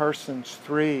 when that person's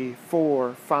 3,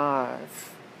 4,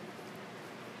 5,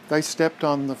 they stepped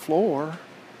on the floor.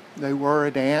 They were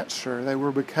a dancer. They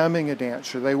were becoming a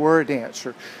dancer. They were a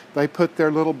dancer. They put their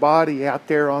little body out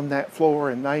there on that floor,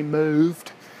 and they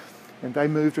moved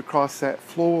across that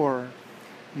floor.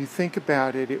 You think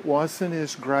about it, it wasn't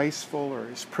as graceful or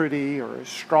as pretty or as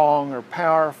strong or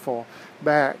powerful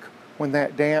back when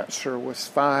that dancer was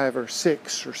 5 or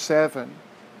 6 or 7.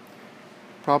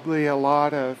 Probably a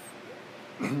lot of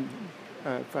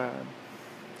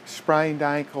sprained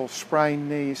ankles, sprained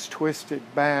knees, twisted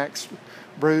backs,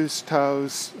 bruised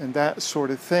toes, and that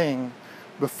sort of thing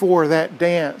before that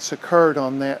dance occurred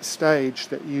on that stage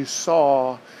that you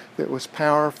saw, that was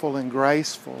powerful and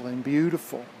graceful and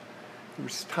beautiful. There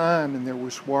was time and there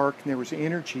was work and there was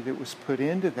energy that was put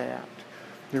into that.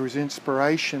 There was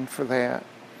inspiration for that.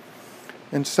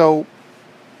 And so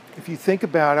if you think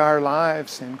about our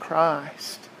lives in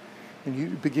Christ, and you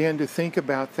begin to think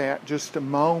about that just a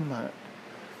moment,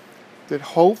 that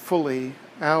hopefully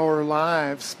our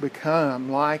lives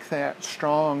become like that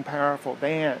strong, powerful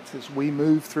dance as we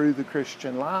move through the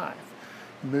Christian life.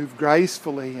 Move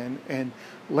gracefully and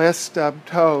less stubbed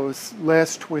toes,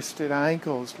 less twisted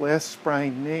ankles, less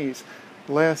sprained knees,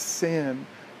 less sin,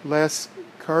 less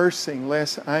cursing,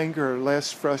 less anger,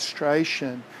 less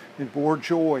frustration, and more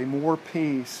joy, more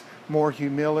peace, more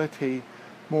humility,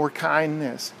 more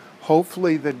kindness.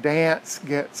 Hopefully the dance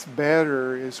gets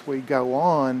better as we go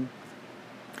on.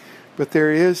 But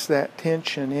there is that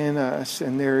tension in us,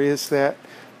 and there is that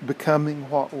becoming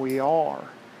what we are.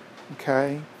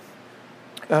 Okay?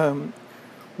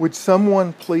 Would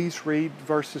someone please read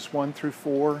verses 1 through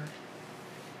 4?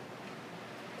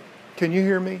 Can you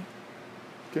hear me?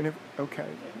 Okay.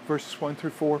 Verses 1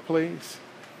 through 4, please.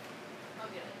 I'll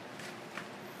get it.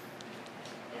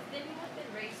 If then you have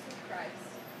been raised with Christ,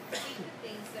 seek the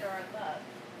things that are above,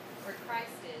 where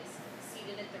Christ is,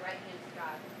 seated at the right hand of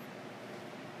God.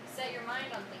 Set your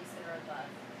mind on things that are above,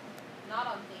 not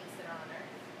on things that are on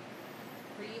earth.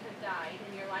 For you have died,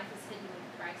 and your life is hidden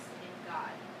with Christ in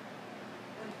God.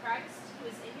 When Christ, who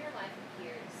is in your life,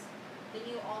 appears, then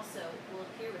you also will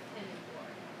appear with him in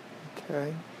glory.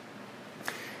 Okay.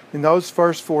 In those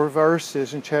first 4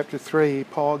 verses in chapter 3,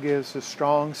 Paul gives a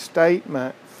strong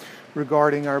statement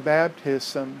regarding our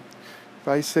baptism.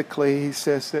 Basically, he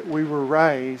says that we were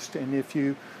raised, and if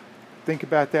you think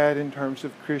about that in terms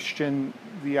of Christian,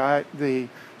 the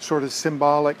sort of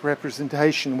symbolic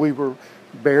representation, we were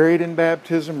buried in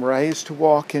baptism, raised to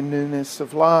walk in newness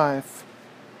of life.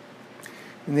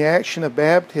 In the action of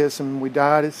baptism, we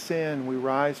die to sin, we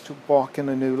rise to walk in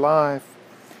a new life.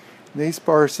 In these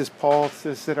verses, Paul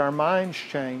says that our minds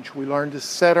change. We learn to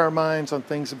set our minds on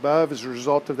things above as a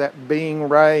result of that being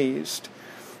raised.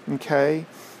 Okay?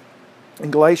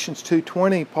 In Galatians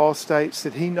 2:20, Paul states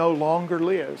that he no longer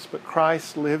lives, but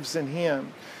Christ lives in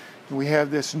him. And we have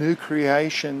this new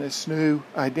creation, this new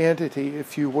identity,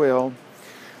 if you will.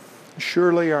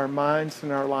 Surely our minds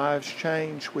and our lives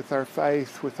change with our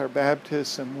faith, with our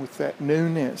baptism, with that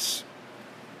newness.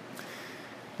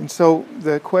 And so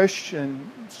the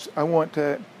questions, I want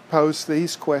to pose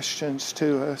these questions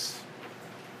to us.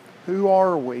 Who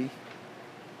are we?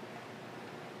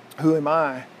 Who am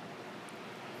I?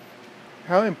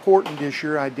 How important is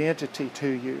your identity to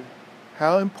you?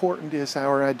 How important is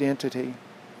our identity?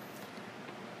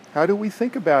 How do we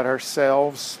think about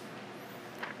ourselves?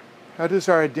 How does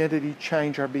our identity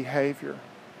change our behavior?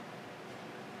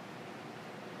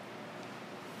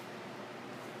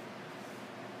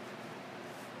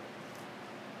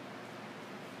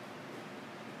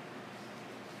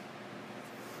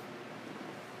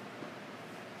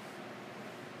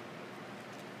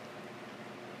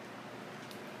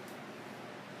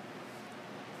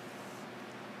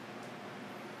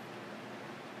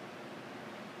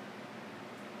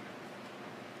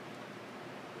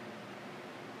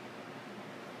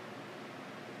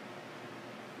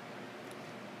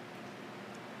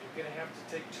 You're going to have to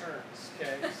take turns,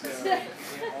 okay? So you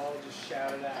can't all just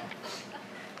shout it out.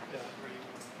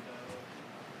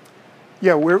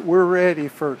 Yeah, we're ready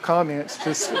for comments.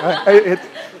 Just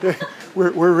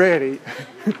we're ready.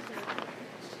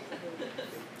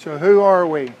 So who are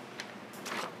we? We are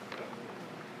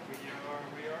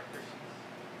Christians.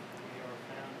 We are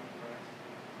found in Christ.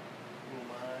 Who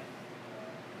am I?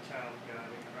 A child of God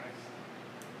in Christ.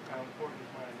 How important is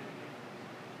my identity?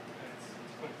 It's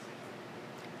quintessential.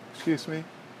 Excuse me?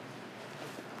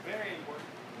 Very important.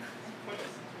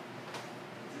 Quintessential.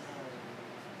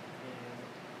 And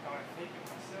how I think of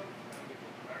myself, how we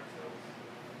think of ourselves,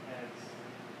 as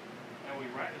how we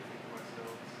rightly think of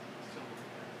ourselves, is children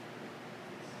of God.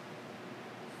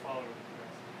 Followers of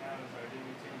Christ. How does our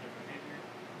identity change our behavior?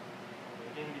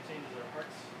 Our identity changes our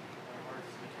hearts. Our hearts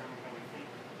determine how we think.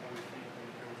 How we think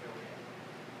determines how we act.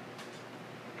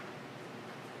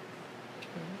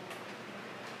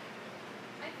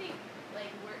 I think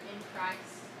like we're in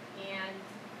Christ, and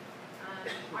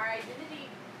our identity,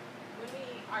 when we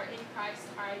are in Christ,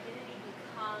 our identity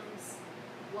becomes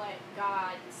what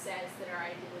God says that our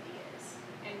identity is.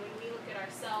 And when we look at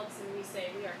ourselves and we say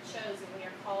we are chosen, we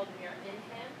are called, we are in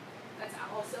Him, that's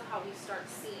also how we start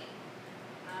seeing.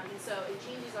 And so it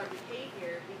changes our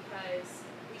behavior because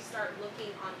we start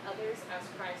looking on others as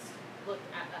Christ looked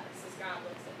at us, as God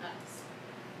looks at us.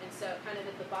 And so kind of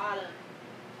at the bottom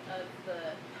of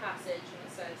the passage, when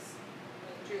it says,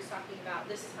 when Drew's talking about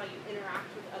this is how you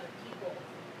interact with other people,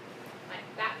 like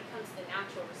that becomes the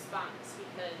natural response,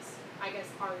 because I guess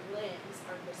our lens,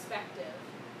 our perspective,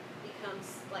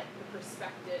 becomes like the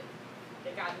perspective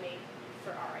that God made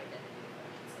for our identity, if that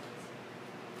makes sense.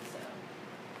 So.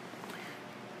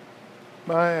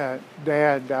 My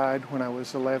dad died when I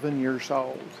was 11 years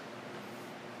old.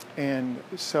 And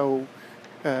so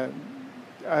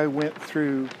I went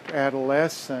through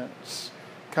adolescence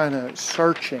kind of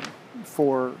searching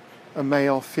for a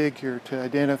male figure to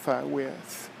identify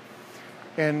with.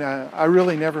 And I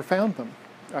really never found them.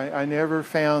 I never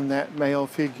found that male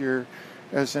figure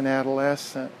as an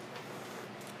adolescent.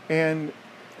 And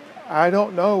I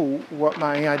don't know what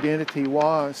my identity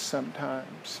was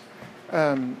sometimes.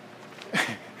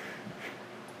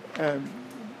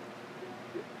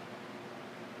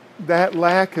 That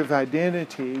lack of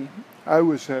identity, I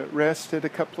was arrested a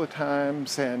couple of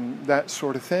times and that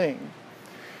sort of thing.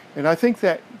 And I think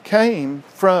that came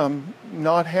from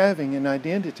not having an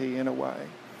identity in a way.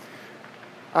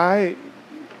 I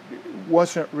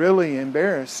wasn't really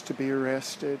embarrassed to be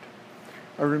arrested.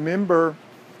 I remember,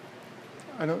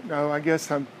 I don't know, I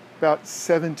guess I'm about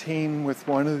 17 with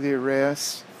one of the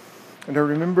arrests. And I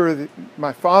remember that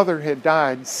my father had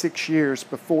died 6 years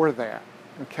before that,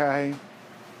 okay?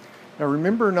 I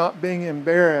remember not being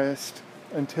embarrassed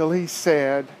until he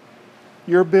said,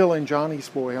 "You're Bill and Johnny's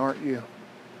boy, aren't you?"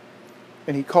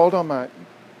 And he called on my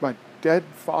dead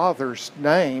father's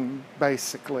name,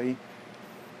 basically,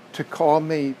 to call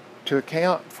me to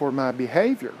account for my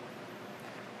behavior.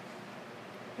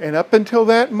 And up until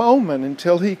that moment,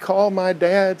 until he called my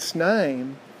dad's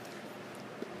name,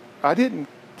 I didn't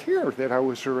care that I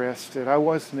was arrested. I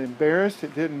wasn't embarrassed.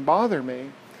 It didn't bother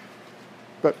me.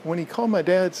 But when he called my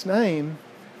dad's name,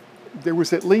 there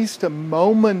was at least a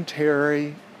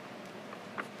momentary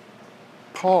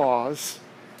pause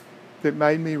that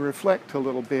made me reflect a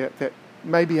little bit that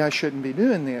maybe I shouldn't be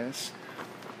doing this.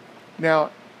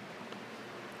 Now,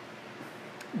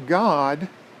 God,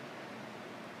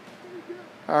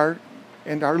 our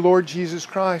Lord Jesus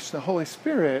Christ and the Holy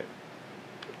Spirit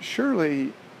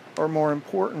surely are more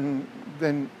important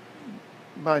than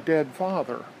my dead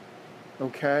father,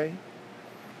 okay?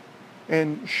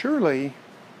 And surely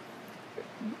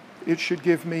it should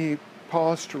give me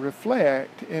pause to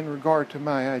reflect in regard to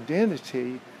my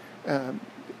identity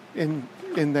in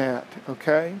that.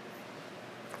 Okay.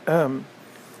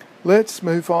 Let's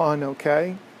move on.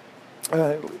 Okay.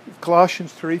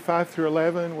 Colossians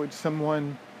 3:5-11. Would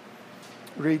someone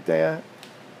read that?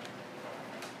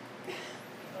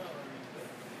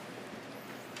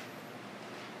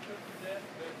 Put to death,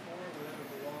 therefore, whatever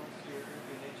belongs to your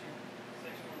earthly nature,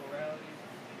 sexual immorality,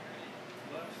 impurity,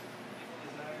 lust, evil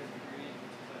desires, and greed,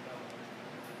 which is idolatry.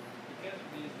 Because of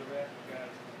these, the wrath of God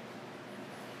is coming.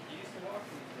 You used to walk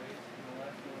in these ways in the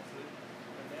life you once lived,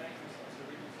 but now you must also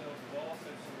rid yourselves of all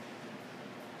such sins: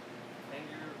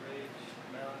 anger, rage,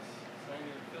 malice,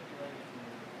 slander, and filthy language from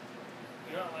your lips.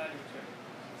 Do not lie to each other,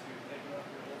 since you have taken off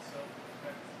your old self with its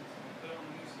practices and put on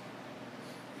the new self,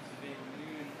 which is being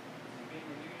renewed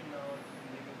in knowledge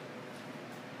in the image of the Spirit.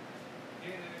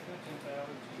 Here there is no Gentile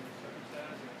or Jew,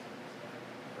 circumcised or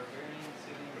uncircumcised, barbarian,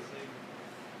 Scythian, Savior,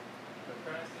 but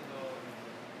Christ is all in all.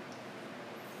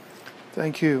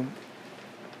 Thank you.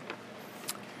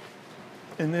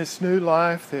 In this new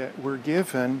life that we're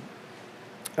given,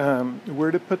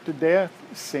 we're to put to death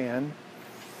sin.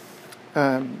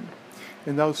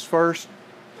 And those first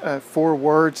 4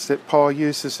 words that Paul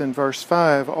uses in verse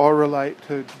 5 all relate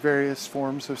to various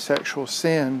forms of sexual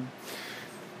sin: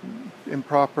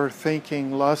 improper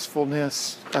thinking,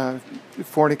 lustfulness,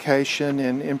 fornication,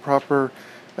 and improper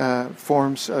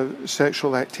forms of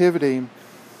sexual activity.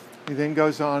 He then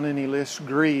goes on and he lists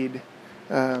greed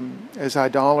as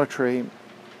idolatry.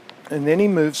 And then he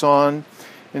moves on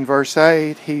in verse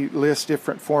 8, he lists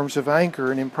different forms of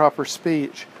anger and improper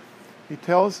speech. He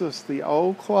tells us the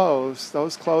old clothes,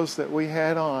 those clothes that we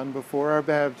had on before our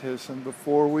baptism,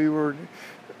 before we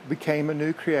became a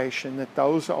new creation, that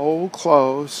those old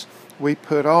clothes we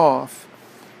put off,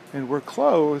 and we're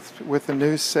clothed with a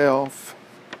new self.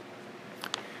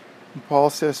 And Paul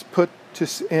says, put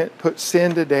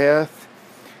sin to death.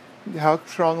 How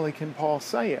strongly can Paul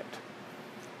say it?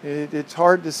 It's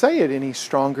hard to say it any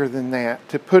stronger than that,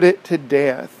 to put it to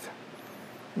death.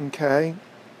 Okay?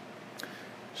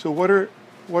 So what are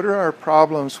our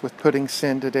problems with putting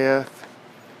sin to death?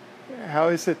 How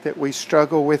is it that we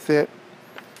struggle with it?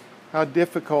 How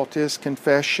difficult is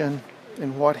confession,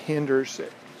 and what hinders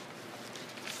it?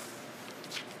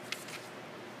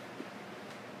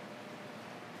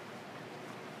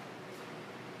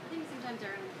 I think sometimes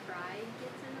our own pride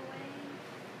gets in the way,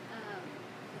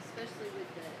 especially with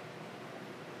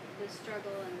the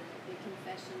struggle and the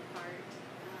confession part.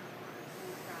 Our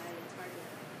own pride, it's hard to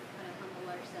kind of humble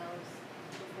ourselves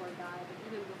before God, but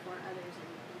even before others,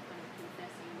 and kind of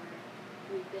confessing where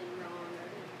we've been wrong or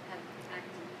have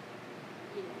acted,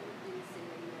 in sin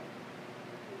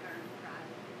with our own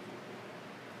pride.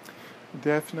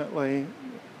 Definitely.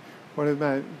 One of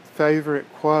my favorite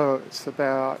quotes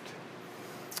about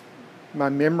my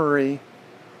memory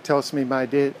tells me I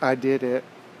did it.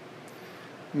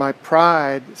 My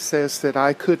pride says that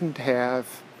I couldn't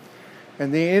have,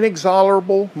 and the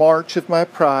inexorable march of my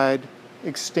pride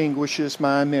extinguishes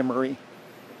my memory.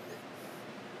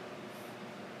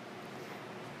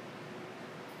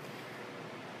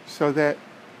 So that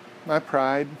my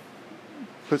pride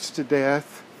puts to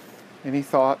death any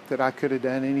thought that I could have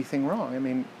done anything wrong. I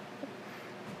mean,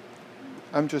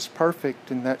 I'm just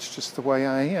perfect, and that's just the way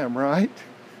I am, right?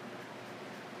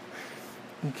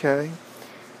 Okay.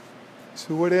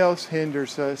 So what else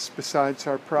hinders us besides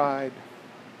our pride?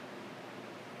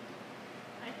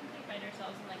 I think we find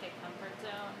ourselves in like a comfort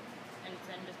zone, and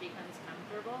sin just becomes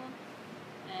comfortable,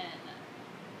 and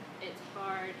it's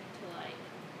hard to like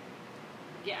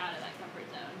get out of that comfort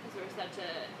zone because we're such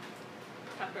a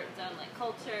comfort zone like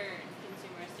culture and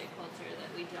consumeristic culture that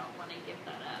we don't want to give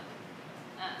that up.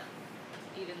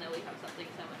 Even though we have something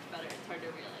so much better, it's hard to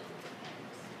realize it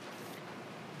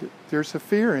sometimes. There's a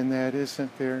fear in that,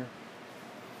 isn't there?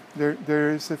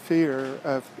 There is a fear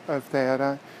of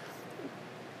that.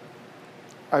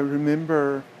 I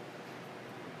remember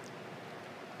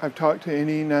I've talked to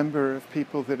any number of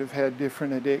people that have had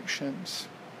different addictions.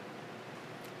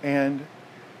 And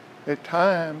at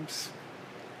times,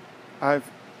 I've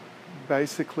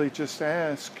basically just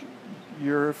asked,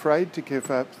 you're afraid to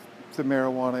give up the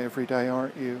marijuana every day,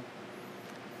 aren't you?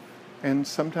 And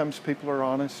sometimes people are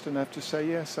honest enough to say,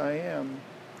 yes, I am.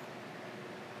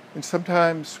 And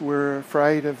sometimes we're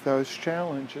afraid of those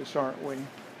challenges, aren't we?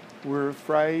 We're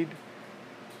afraid.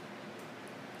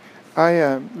 I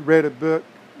read a book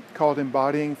called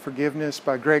Embodying Forgiveness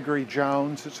by Gregory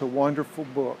Jones. It's a wonderful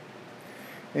book.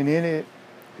 And in it,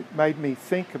 it made me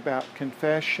think about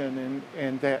confession,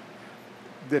 and that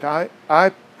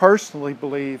I personally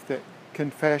believe that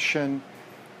confession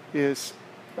is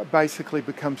basically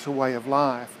becomes a way of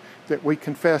life. That we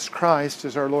confess Christ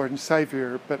as our Lord and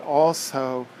Savior, but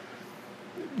also,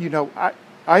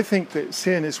 I think that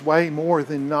sin is way more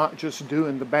than not just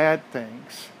doing the bad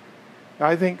things.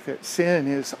 I think that sin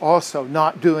is also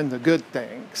not doing the good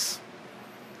things.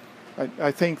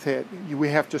 I think that we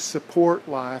have to support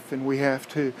life, and we have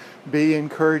to be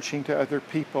encouraging to other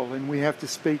people, and we have to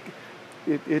speak.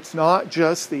 It's not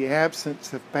just the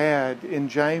absence of bad. In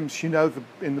James, in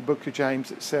the book of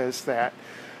James it says that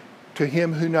to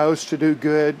him who knows to do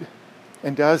good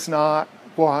and does not,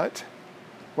 what?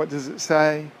 What does it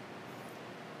say?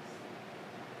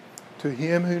 To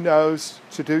him who knows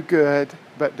to do good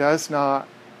but does not,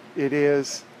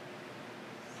 it's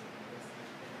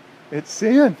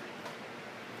sin.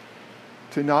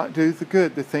 To not do the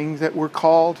good, the things that we're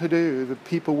called to do, the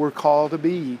people we're called to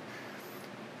be.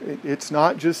 It's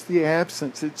not just the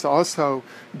absence. It's also,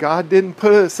 God didn't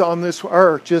put us on this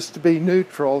earth just to be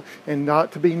neutral and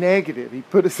not to be negative. He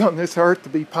put us on this earth to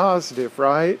be positive,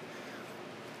 right?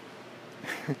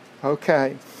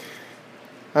 Okay.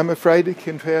 I'm afraid to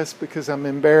confess because I'm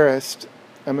embarrassed.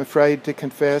 I'm afraid to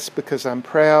confess because I'm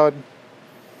proud.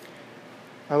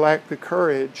 I lack the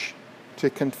courage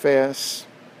to confess.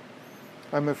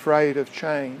 I'm afraid of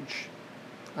change.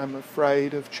 I'm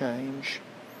afraid of change.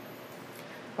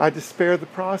 I despair the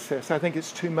process. I think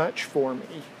it's too much for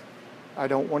me. I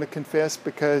don't want to confess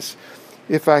because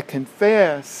if I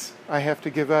confess, I have to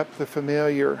give up the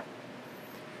familiar.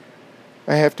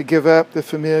 I have to give up the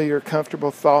familiar,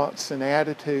 comfortable thoughts and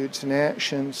attitudes and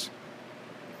actions.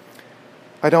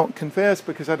 I don't confess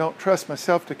because I don't trust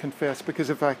myself to confess. Because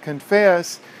if I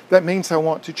confess, that means I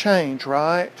want to change,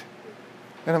 right?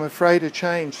 And I'm afraid of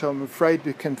change, so I'm afraid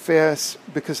to confess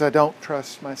because I don't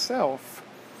trust myself.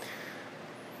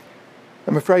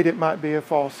 I'm afraid it might be a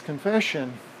false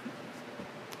confession.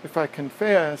 If I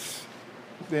confess,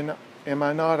 then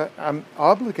I'm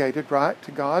obligated, right,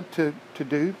 to God to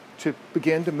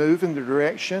begin to move in the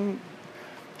direction.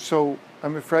 So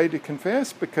I'm afraid to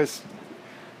confess because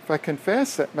if I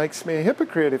confess, that makes me a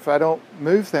hypocrite if I don't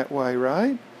move that way,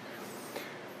 right?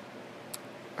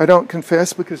 I don't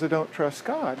confess because I don't trust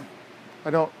God. I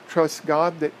don't trust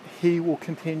God that He will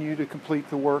continue to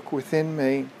complete the work within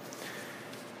me.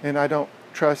 And I don't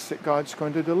trust that God's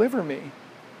going to deliver me.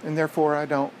 And therefore I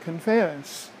don't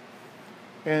confess.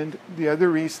 And the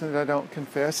other reason that I don't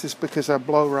confess is because I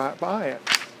blow right by it.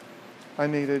 I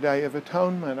need a day of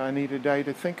atonement. I need a day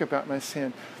to think about my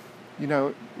sin.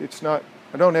 I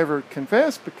don't ever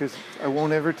confess because I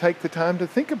won't ever take the time to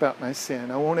think about my sin.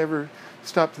 I won't ever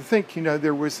stop to think,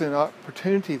 there was an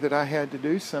opportunity that I had to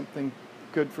do something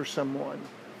good for someone.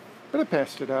 But I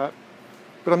passed it up.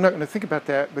 But I'm not going to think about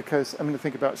that because I'm going to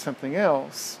think about something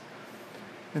else.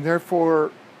 And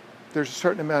therefore, there's a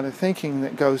certain amount of thinking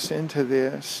that goes into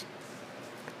this.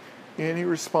 Any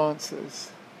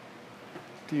responses?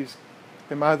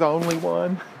 Am I the only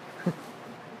one?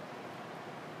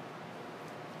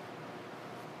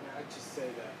 I'd just say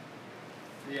that,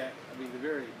 the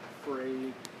very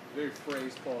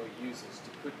phrase Paul uses,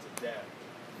 to put to death,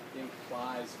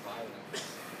 implies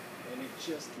violence. And it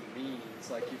just means,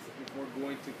 like, if we're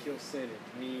going to kill sin,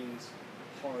 it means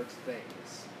hard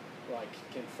things, like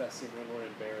confessing when we're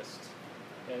embarrassed.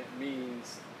 And it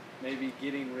means maybe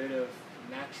getting rid of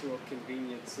natural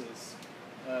conveniences.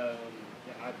 I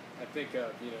think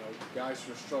of, guys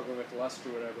who are struggling with lust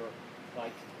or whatever,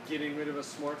 like getting rid of a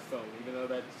smartphone, even though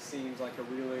that seems like a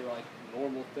really,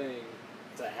 normal thing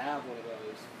to have one of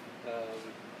those,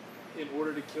 in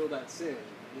order to kill that sin.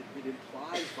 It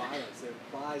implies violence. It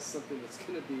implies something that's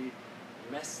going to be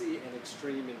messy and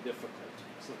extreme and difficult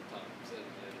sometimes. And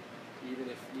even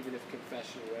if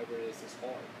confession, whatever it is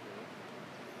hard.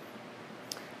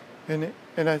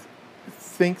 And I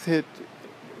think that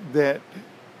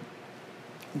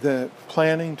the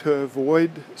planning to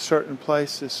avoid certain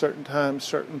places, certain times,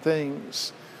 certain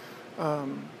things,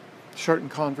 certain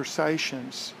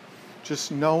conversations, just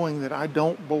knowing that I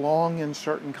don't belong in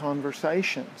certain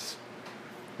conversations.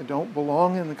 I don't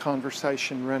belong in the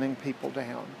conversation running people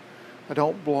down. I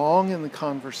don't belong in the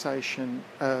conversation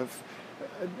of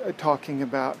talking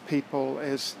about people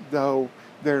as though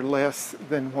they're less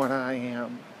than what I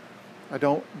am. I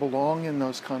don't belong in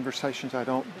those conversations. I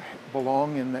don't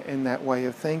belong in that way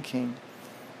of thinking.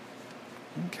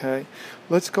 Okay,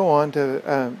 let's go on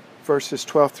to verses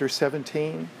 12 through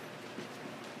 17.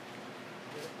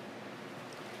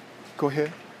 Go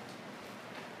ahead.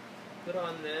 Put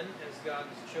on then, as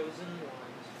God's chosen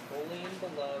ones, holy and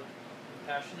beloved,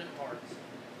 compassionate hearts,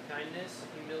 kindness,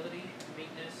 humility,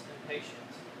 meekness, and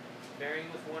patience, bearing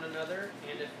with one another,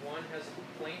 and if one has a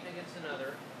complaint against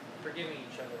another, forgiving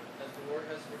each other. As the Lord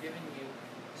has forgiven you,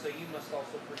 so you must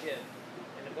also forgive.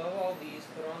 And above all these,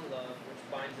 put on love, which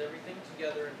binds everything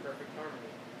together in perfect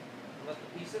harmony. And let the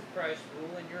peace of Christ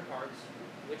rule in your hearts,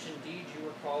 which indeed you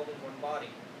were called in one body.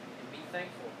 And be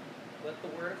thankful. Let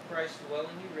the word of Christ dwell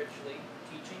in you richly,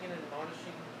 teaching and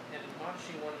admonishing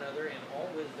one another in all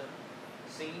wisdom,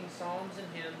 singing psalms and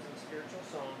hymns and spiritual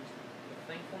songs, with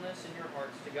thankfulness in your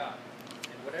hearts to God.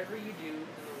 And whatever you do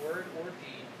in the word or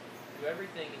deed, do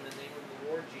everything in the name of the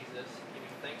Lord Jesus,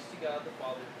 giving thanks to God the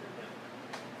Father through him.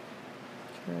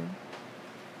 Okay.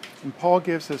 And Paul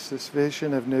gives us this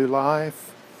vision of new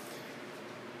life,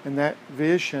 and that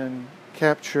vision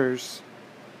captures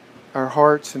our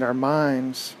hearts and our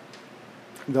minds.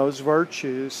 Those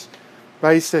virtues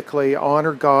basically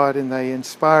honor God and they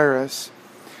inspire us.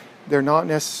 They're not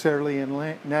necessarily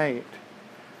innate.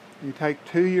 You take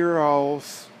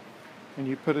 2-year-olds and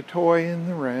you put a toy in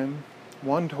the room,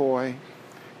 one toy,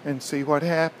 and see what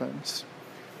happens.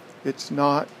 It's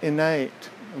not innate,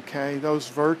 okay? Those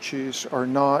virtues are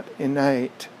not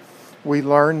innate. We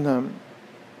learn them.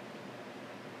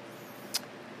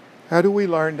 How do we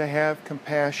learn to have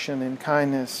compassion and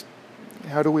kindness?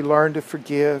 How do we learn to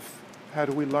forgive? How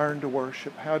do we learn to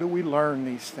worship? How do we learn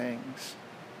these things?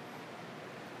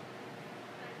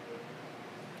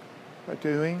 By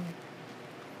doing?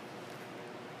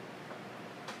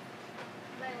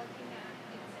 By looking at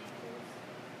examples,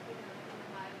 in the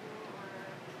Bible or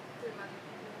through other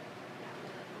people that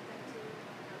we look up to,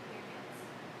 like our parents,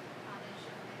 how they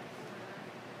show it, or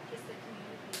just the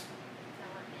community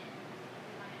that we're in. We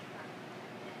learn from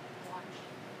and watching.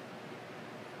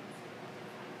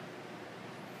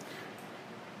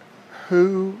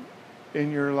 Who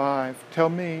in your life, tell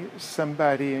me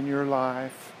somebody in your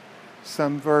life,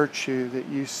 some virtue that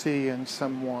you see in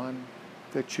someone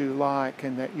that you like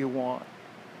and that you want.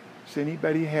 Does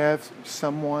anybody have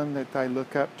someone that they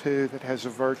look up to that has a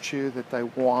virtue that they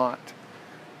want?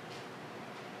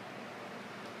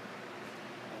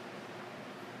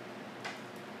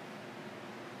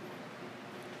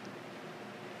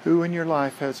 Who in your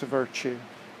life has a virtue?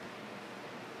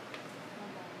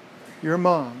 Your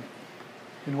mom.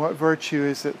 And what virtue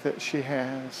is it that she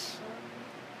has?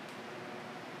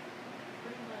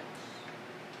 Pretty much,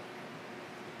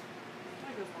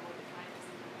 I goes along with the kindness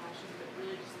and compassion, but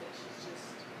really just that she's just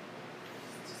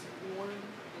warm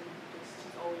and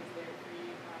she's always there for you,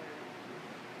 no matter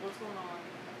what's going on.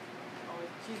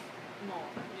 Always, she's mom,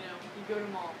 you know. You go to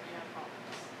mom, you have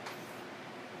problems.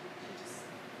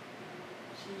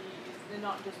 She is, and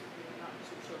not just with you, not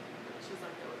just with children, but she's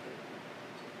like that with you.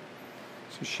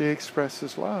 So she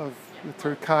expresses love. Yeah.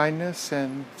 Through kindness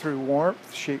and through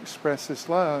warmth, she expresses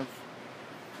love.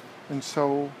 And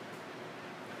so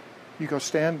you go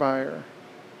stand by her,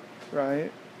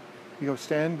 right? You go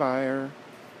stand by her,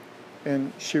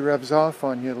 and she rubs off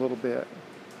on you a little bit.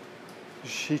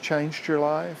 She changed your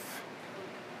life?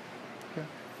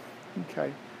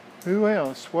 Okay. Who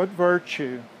else? What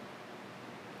virtue?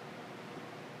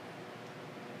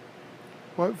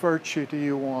 What virtue do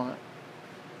you want?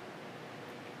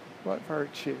 What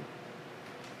virtue?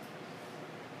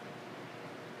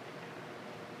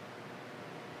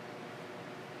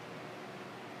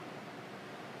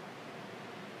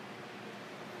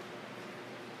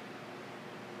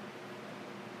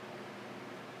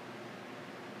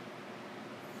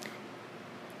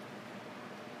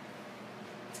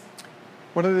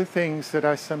 One of the things that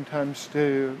I sometimes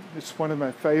do, it's one of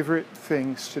my favorite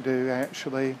things to do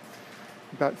actually,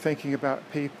 about thinking about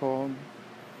people.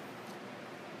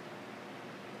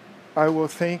 I will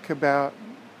think about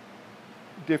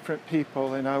different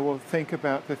people and I will think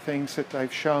about the things that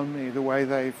they've shown me, the way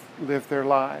they've lived their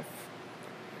life.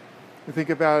 I think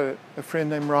about a friend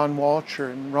named Ron Walcher,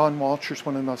 and Ron Walcher's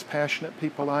one of the most passionate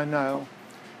people I know.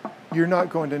 You're not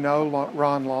going to know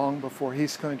Ron long before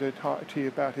he's going to talk to you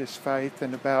about his faith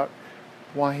and about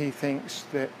why he thinks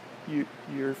that you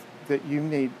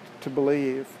need to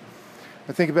believe.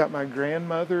 I think about my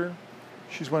grandmother.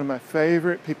 She's one of my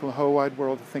favorite people in the whole wide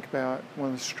world to think about,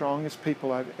 one of the strongest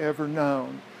people I've ever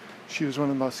known. She was one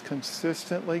of the most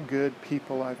consistently good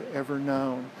people I've ever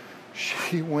known.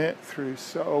 She went through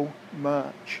so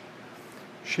much.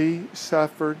 She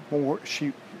suffered more.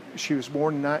 She was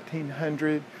born in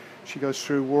 1900. She goes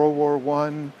through World War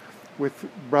I with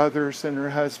brothers and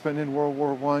her husband in World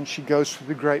War I. She goes through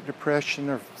the Great Depression.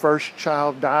 Her first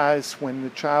child dies when the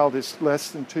child is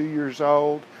less than 2 years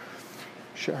old.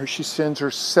 She sends her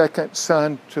second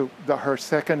son her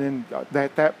second and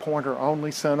at that point her only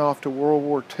son off to World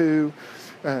War II.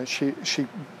 She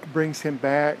brings him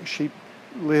back. She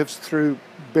lives through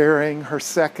burying her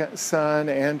second son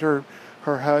and her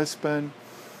husband.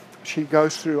 she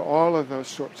goes through all of those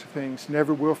sorts of things.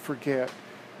 Never will forget.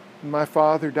 When my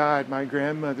father died, my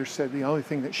grandmother said the only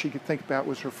thing that she could think about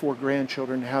was her 4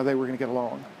 grandchildren and how they were going to get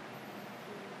along.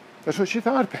 That's what she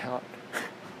thought about.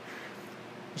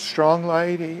 Strong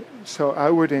lady. So I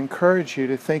would encourage you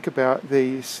to think about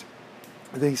these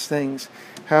things.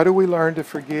 How do we learn to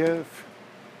forgive?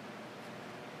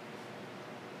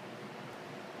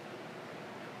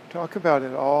 Talk about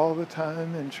it all the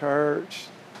time in church.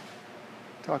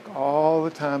 Talk all the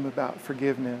time about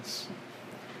forgiveness.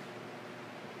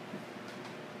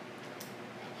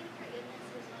 I think forgiveness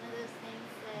is one of those things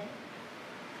that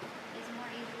is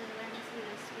more easily learned through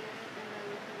the Spirit than by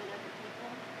looking at other people.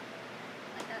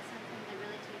 Like that's something that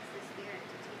really takes the Spirit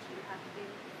to teach you how to do.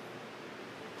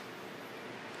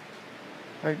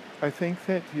 I think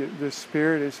that the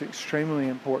Spirit is extremely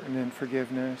important in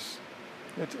forgiveness.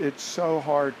 It's so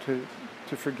hard to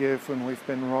forgive when we've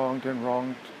been wronged and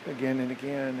wronged again and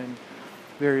again. And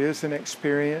there is an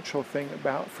experiential thing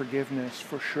about forgiveness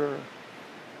for sure.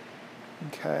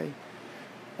 Okay.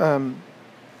 I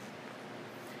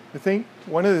think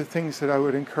one of the things that I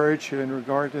would encourage you in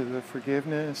regard to the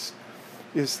forgiveness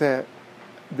is that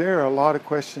there are a lot of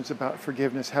questions about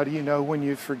forgiveness. How do you know when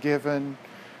you've forgiven?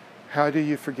 How do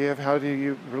you forgive? How do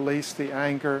you release the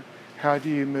anger? How do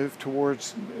you move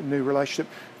towards a new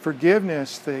relationship?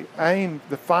 Forgiveness, the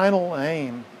final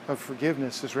aim of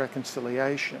forgiveness is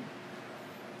reconciliation.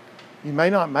 You may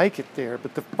not make it there,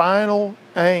 but the final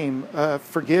aim of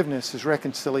forgiveness is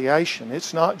reconciliation.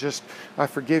 It's not just, I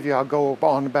forgive you, I'll go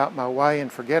on about my way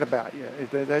and forget about you.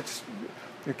 That's,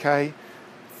 okay?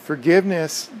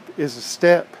 Forgiveness is a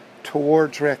step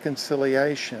towards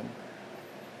reconciliation.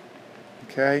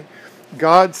 Okay?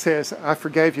 God says, I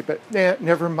forgave you, but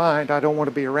never mind, I don't want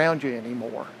to be around you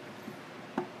anymore.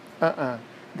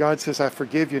 God says, I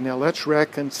forgive you, now let's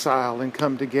reconcile and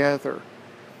come together.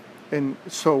 And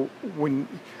so when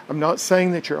I'm not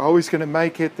saying that you're always going to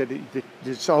make it, that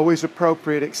it's always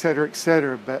appropriate,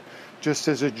 etc., but just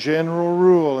as a general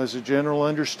rule, as a general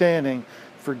understanding,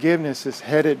 forgiveness is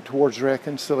headed towards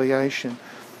reconciliation.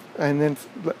 And then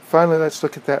finally, let's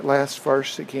look at that last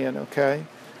verse again, okay?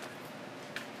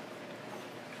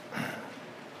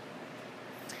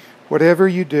 Whatever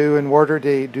you do in word or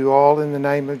deed, do all in the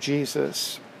name of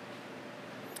Jesus.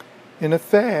 In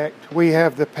effect, we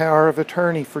have the power of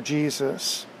attorney for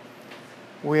Jesus.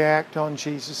 We act on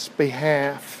Jesus'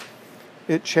 behalf.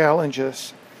 It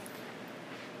challenges.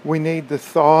 We need the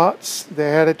thoughts, the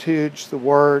attitudes, the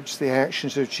words, the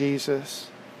actions of Jesus.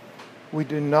 We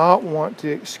do not want to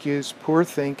excuse poor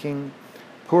thinking,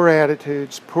 poor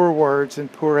attitudes, poor words, and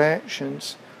poor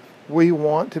actions. We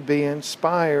want to be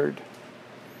inspired.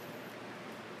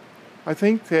 I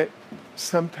think that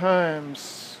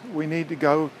sometimes we need to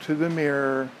go to the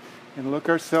mirror and look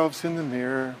ourselves in the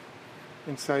mirror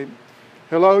and say,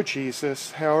 hello,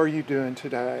 Jesus, how are you doing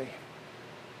today?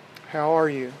 How are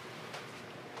you?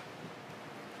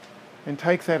 And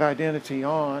take that identity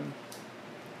on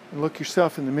and look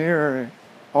yourself in the mirror.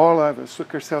 All of us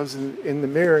look ourselves in the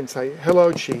mirror and say,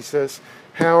 hello, Jesus,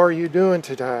 how are you doing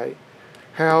today?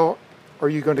 How are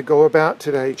you going to go about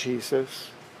today,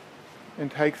 Jesus? And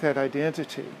take that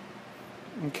identity.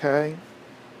 Okay?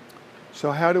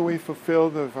 So how do we fulfill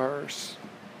the verse?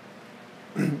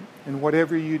 And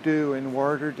whatever you do in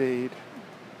word or deed,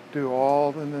 do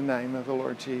all in the name of the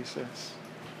Lord Jesus.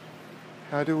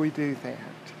 How do we do that?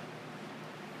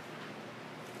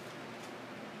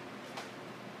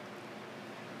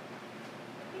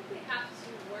 I think we have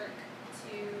to work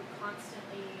to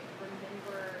constantly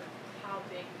remember how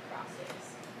big the cross is.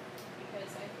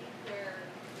 Because I think where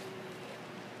we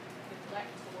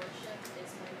neglect to worship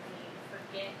is when we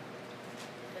forget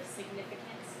the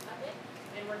significance of it,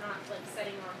 and we're not like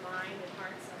setting our mind and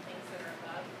hearts on things that are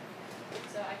above.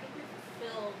 So I think we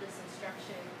fulfill this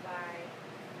instruction by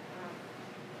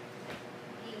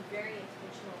being very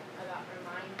intentional about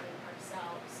reminding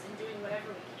ourselves and doing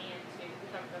whatever we can to, we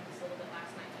talked about this a little bit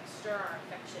last night, like stir our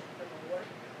affection for the Lord.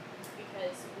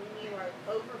 Because when you are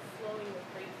overflowing with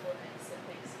gratefulness and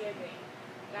thanksgiving,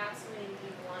 that's when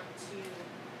you want to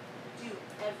do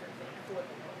everything for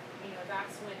the Lord. You know,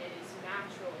 that's when it is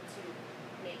natural to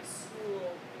make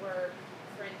school, work,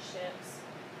 friendships,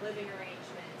 living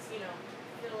arrangements, you know,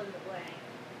 fill in the blank,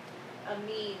 a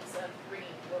means of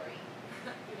bringing glory,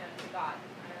 you know, to God.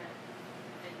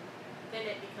 And then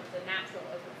it becomes a natural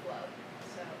overflow.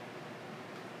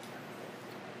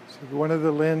 So one of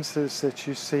the lenses that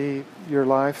you see your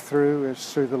life through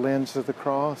is through the lens of the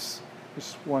cross.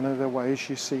 It's one of the ways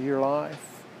you see your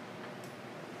life.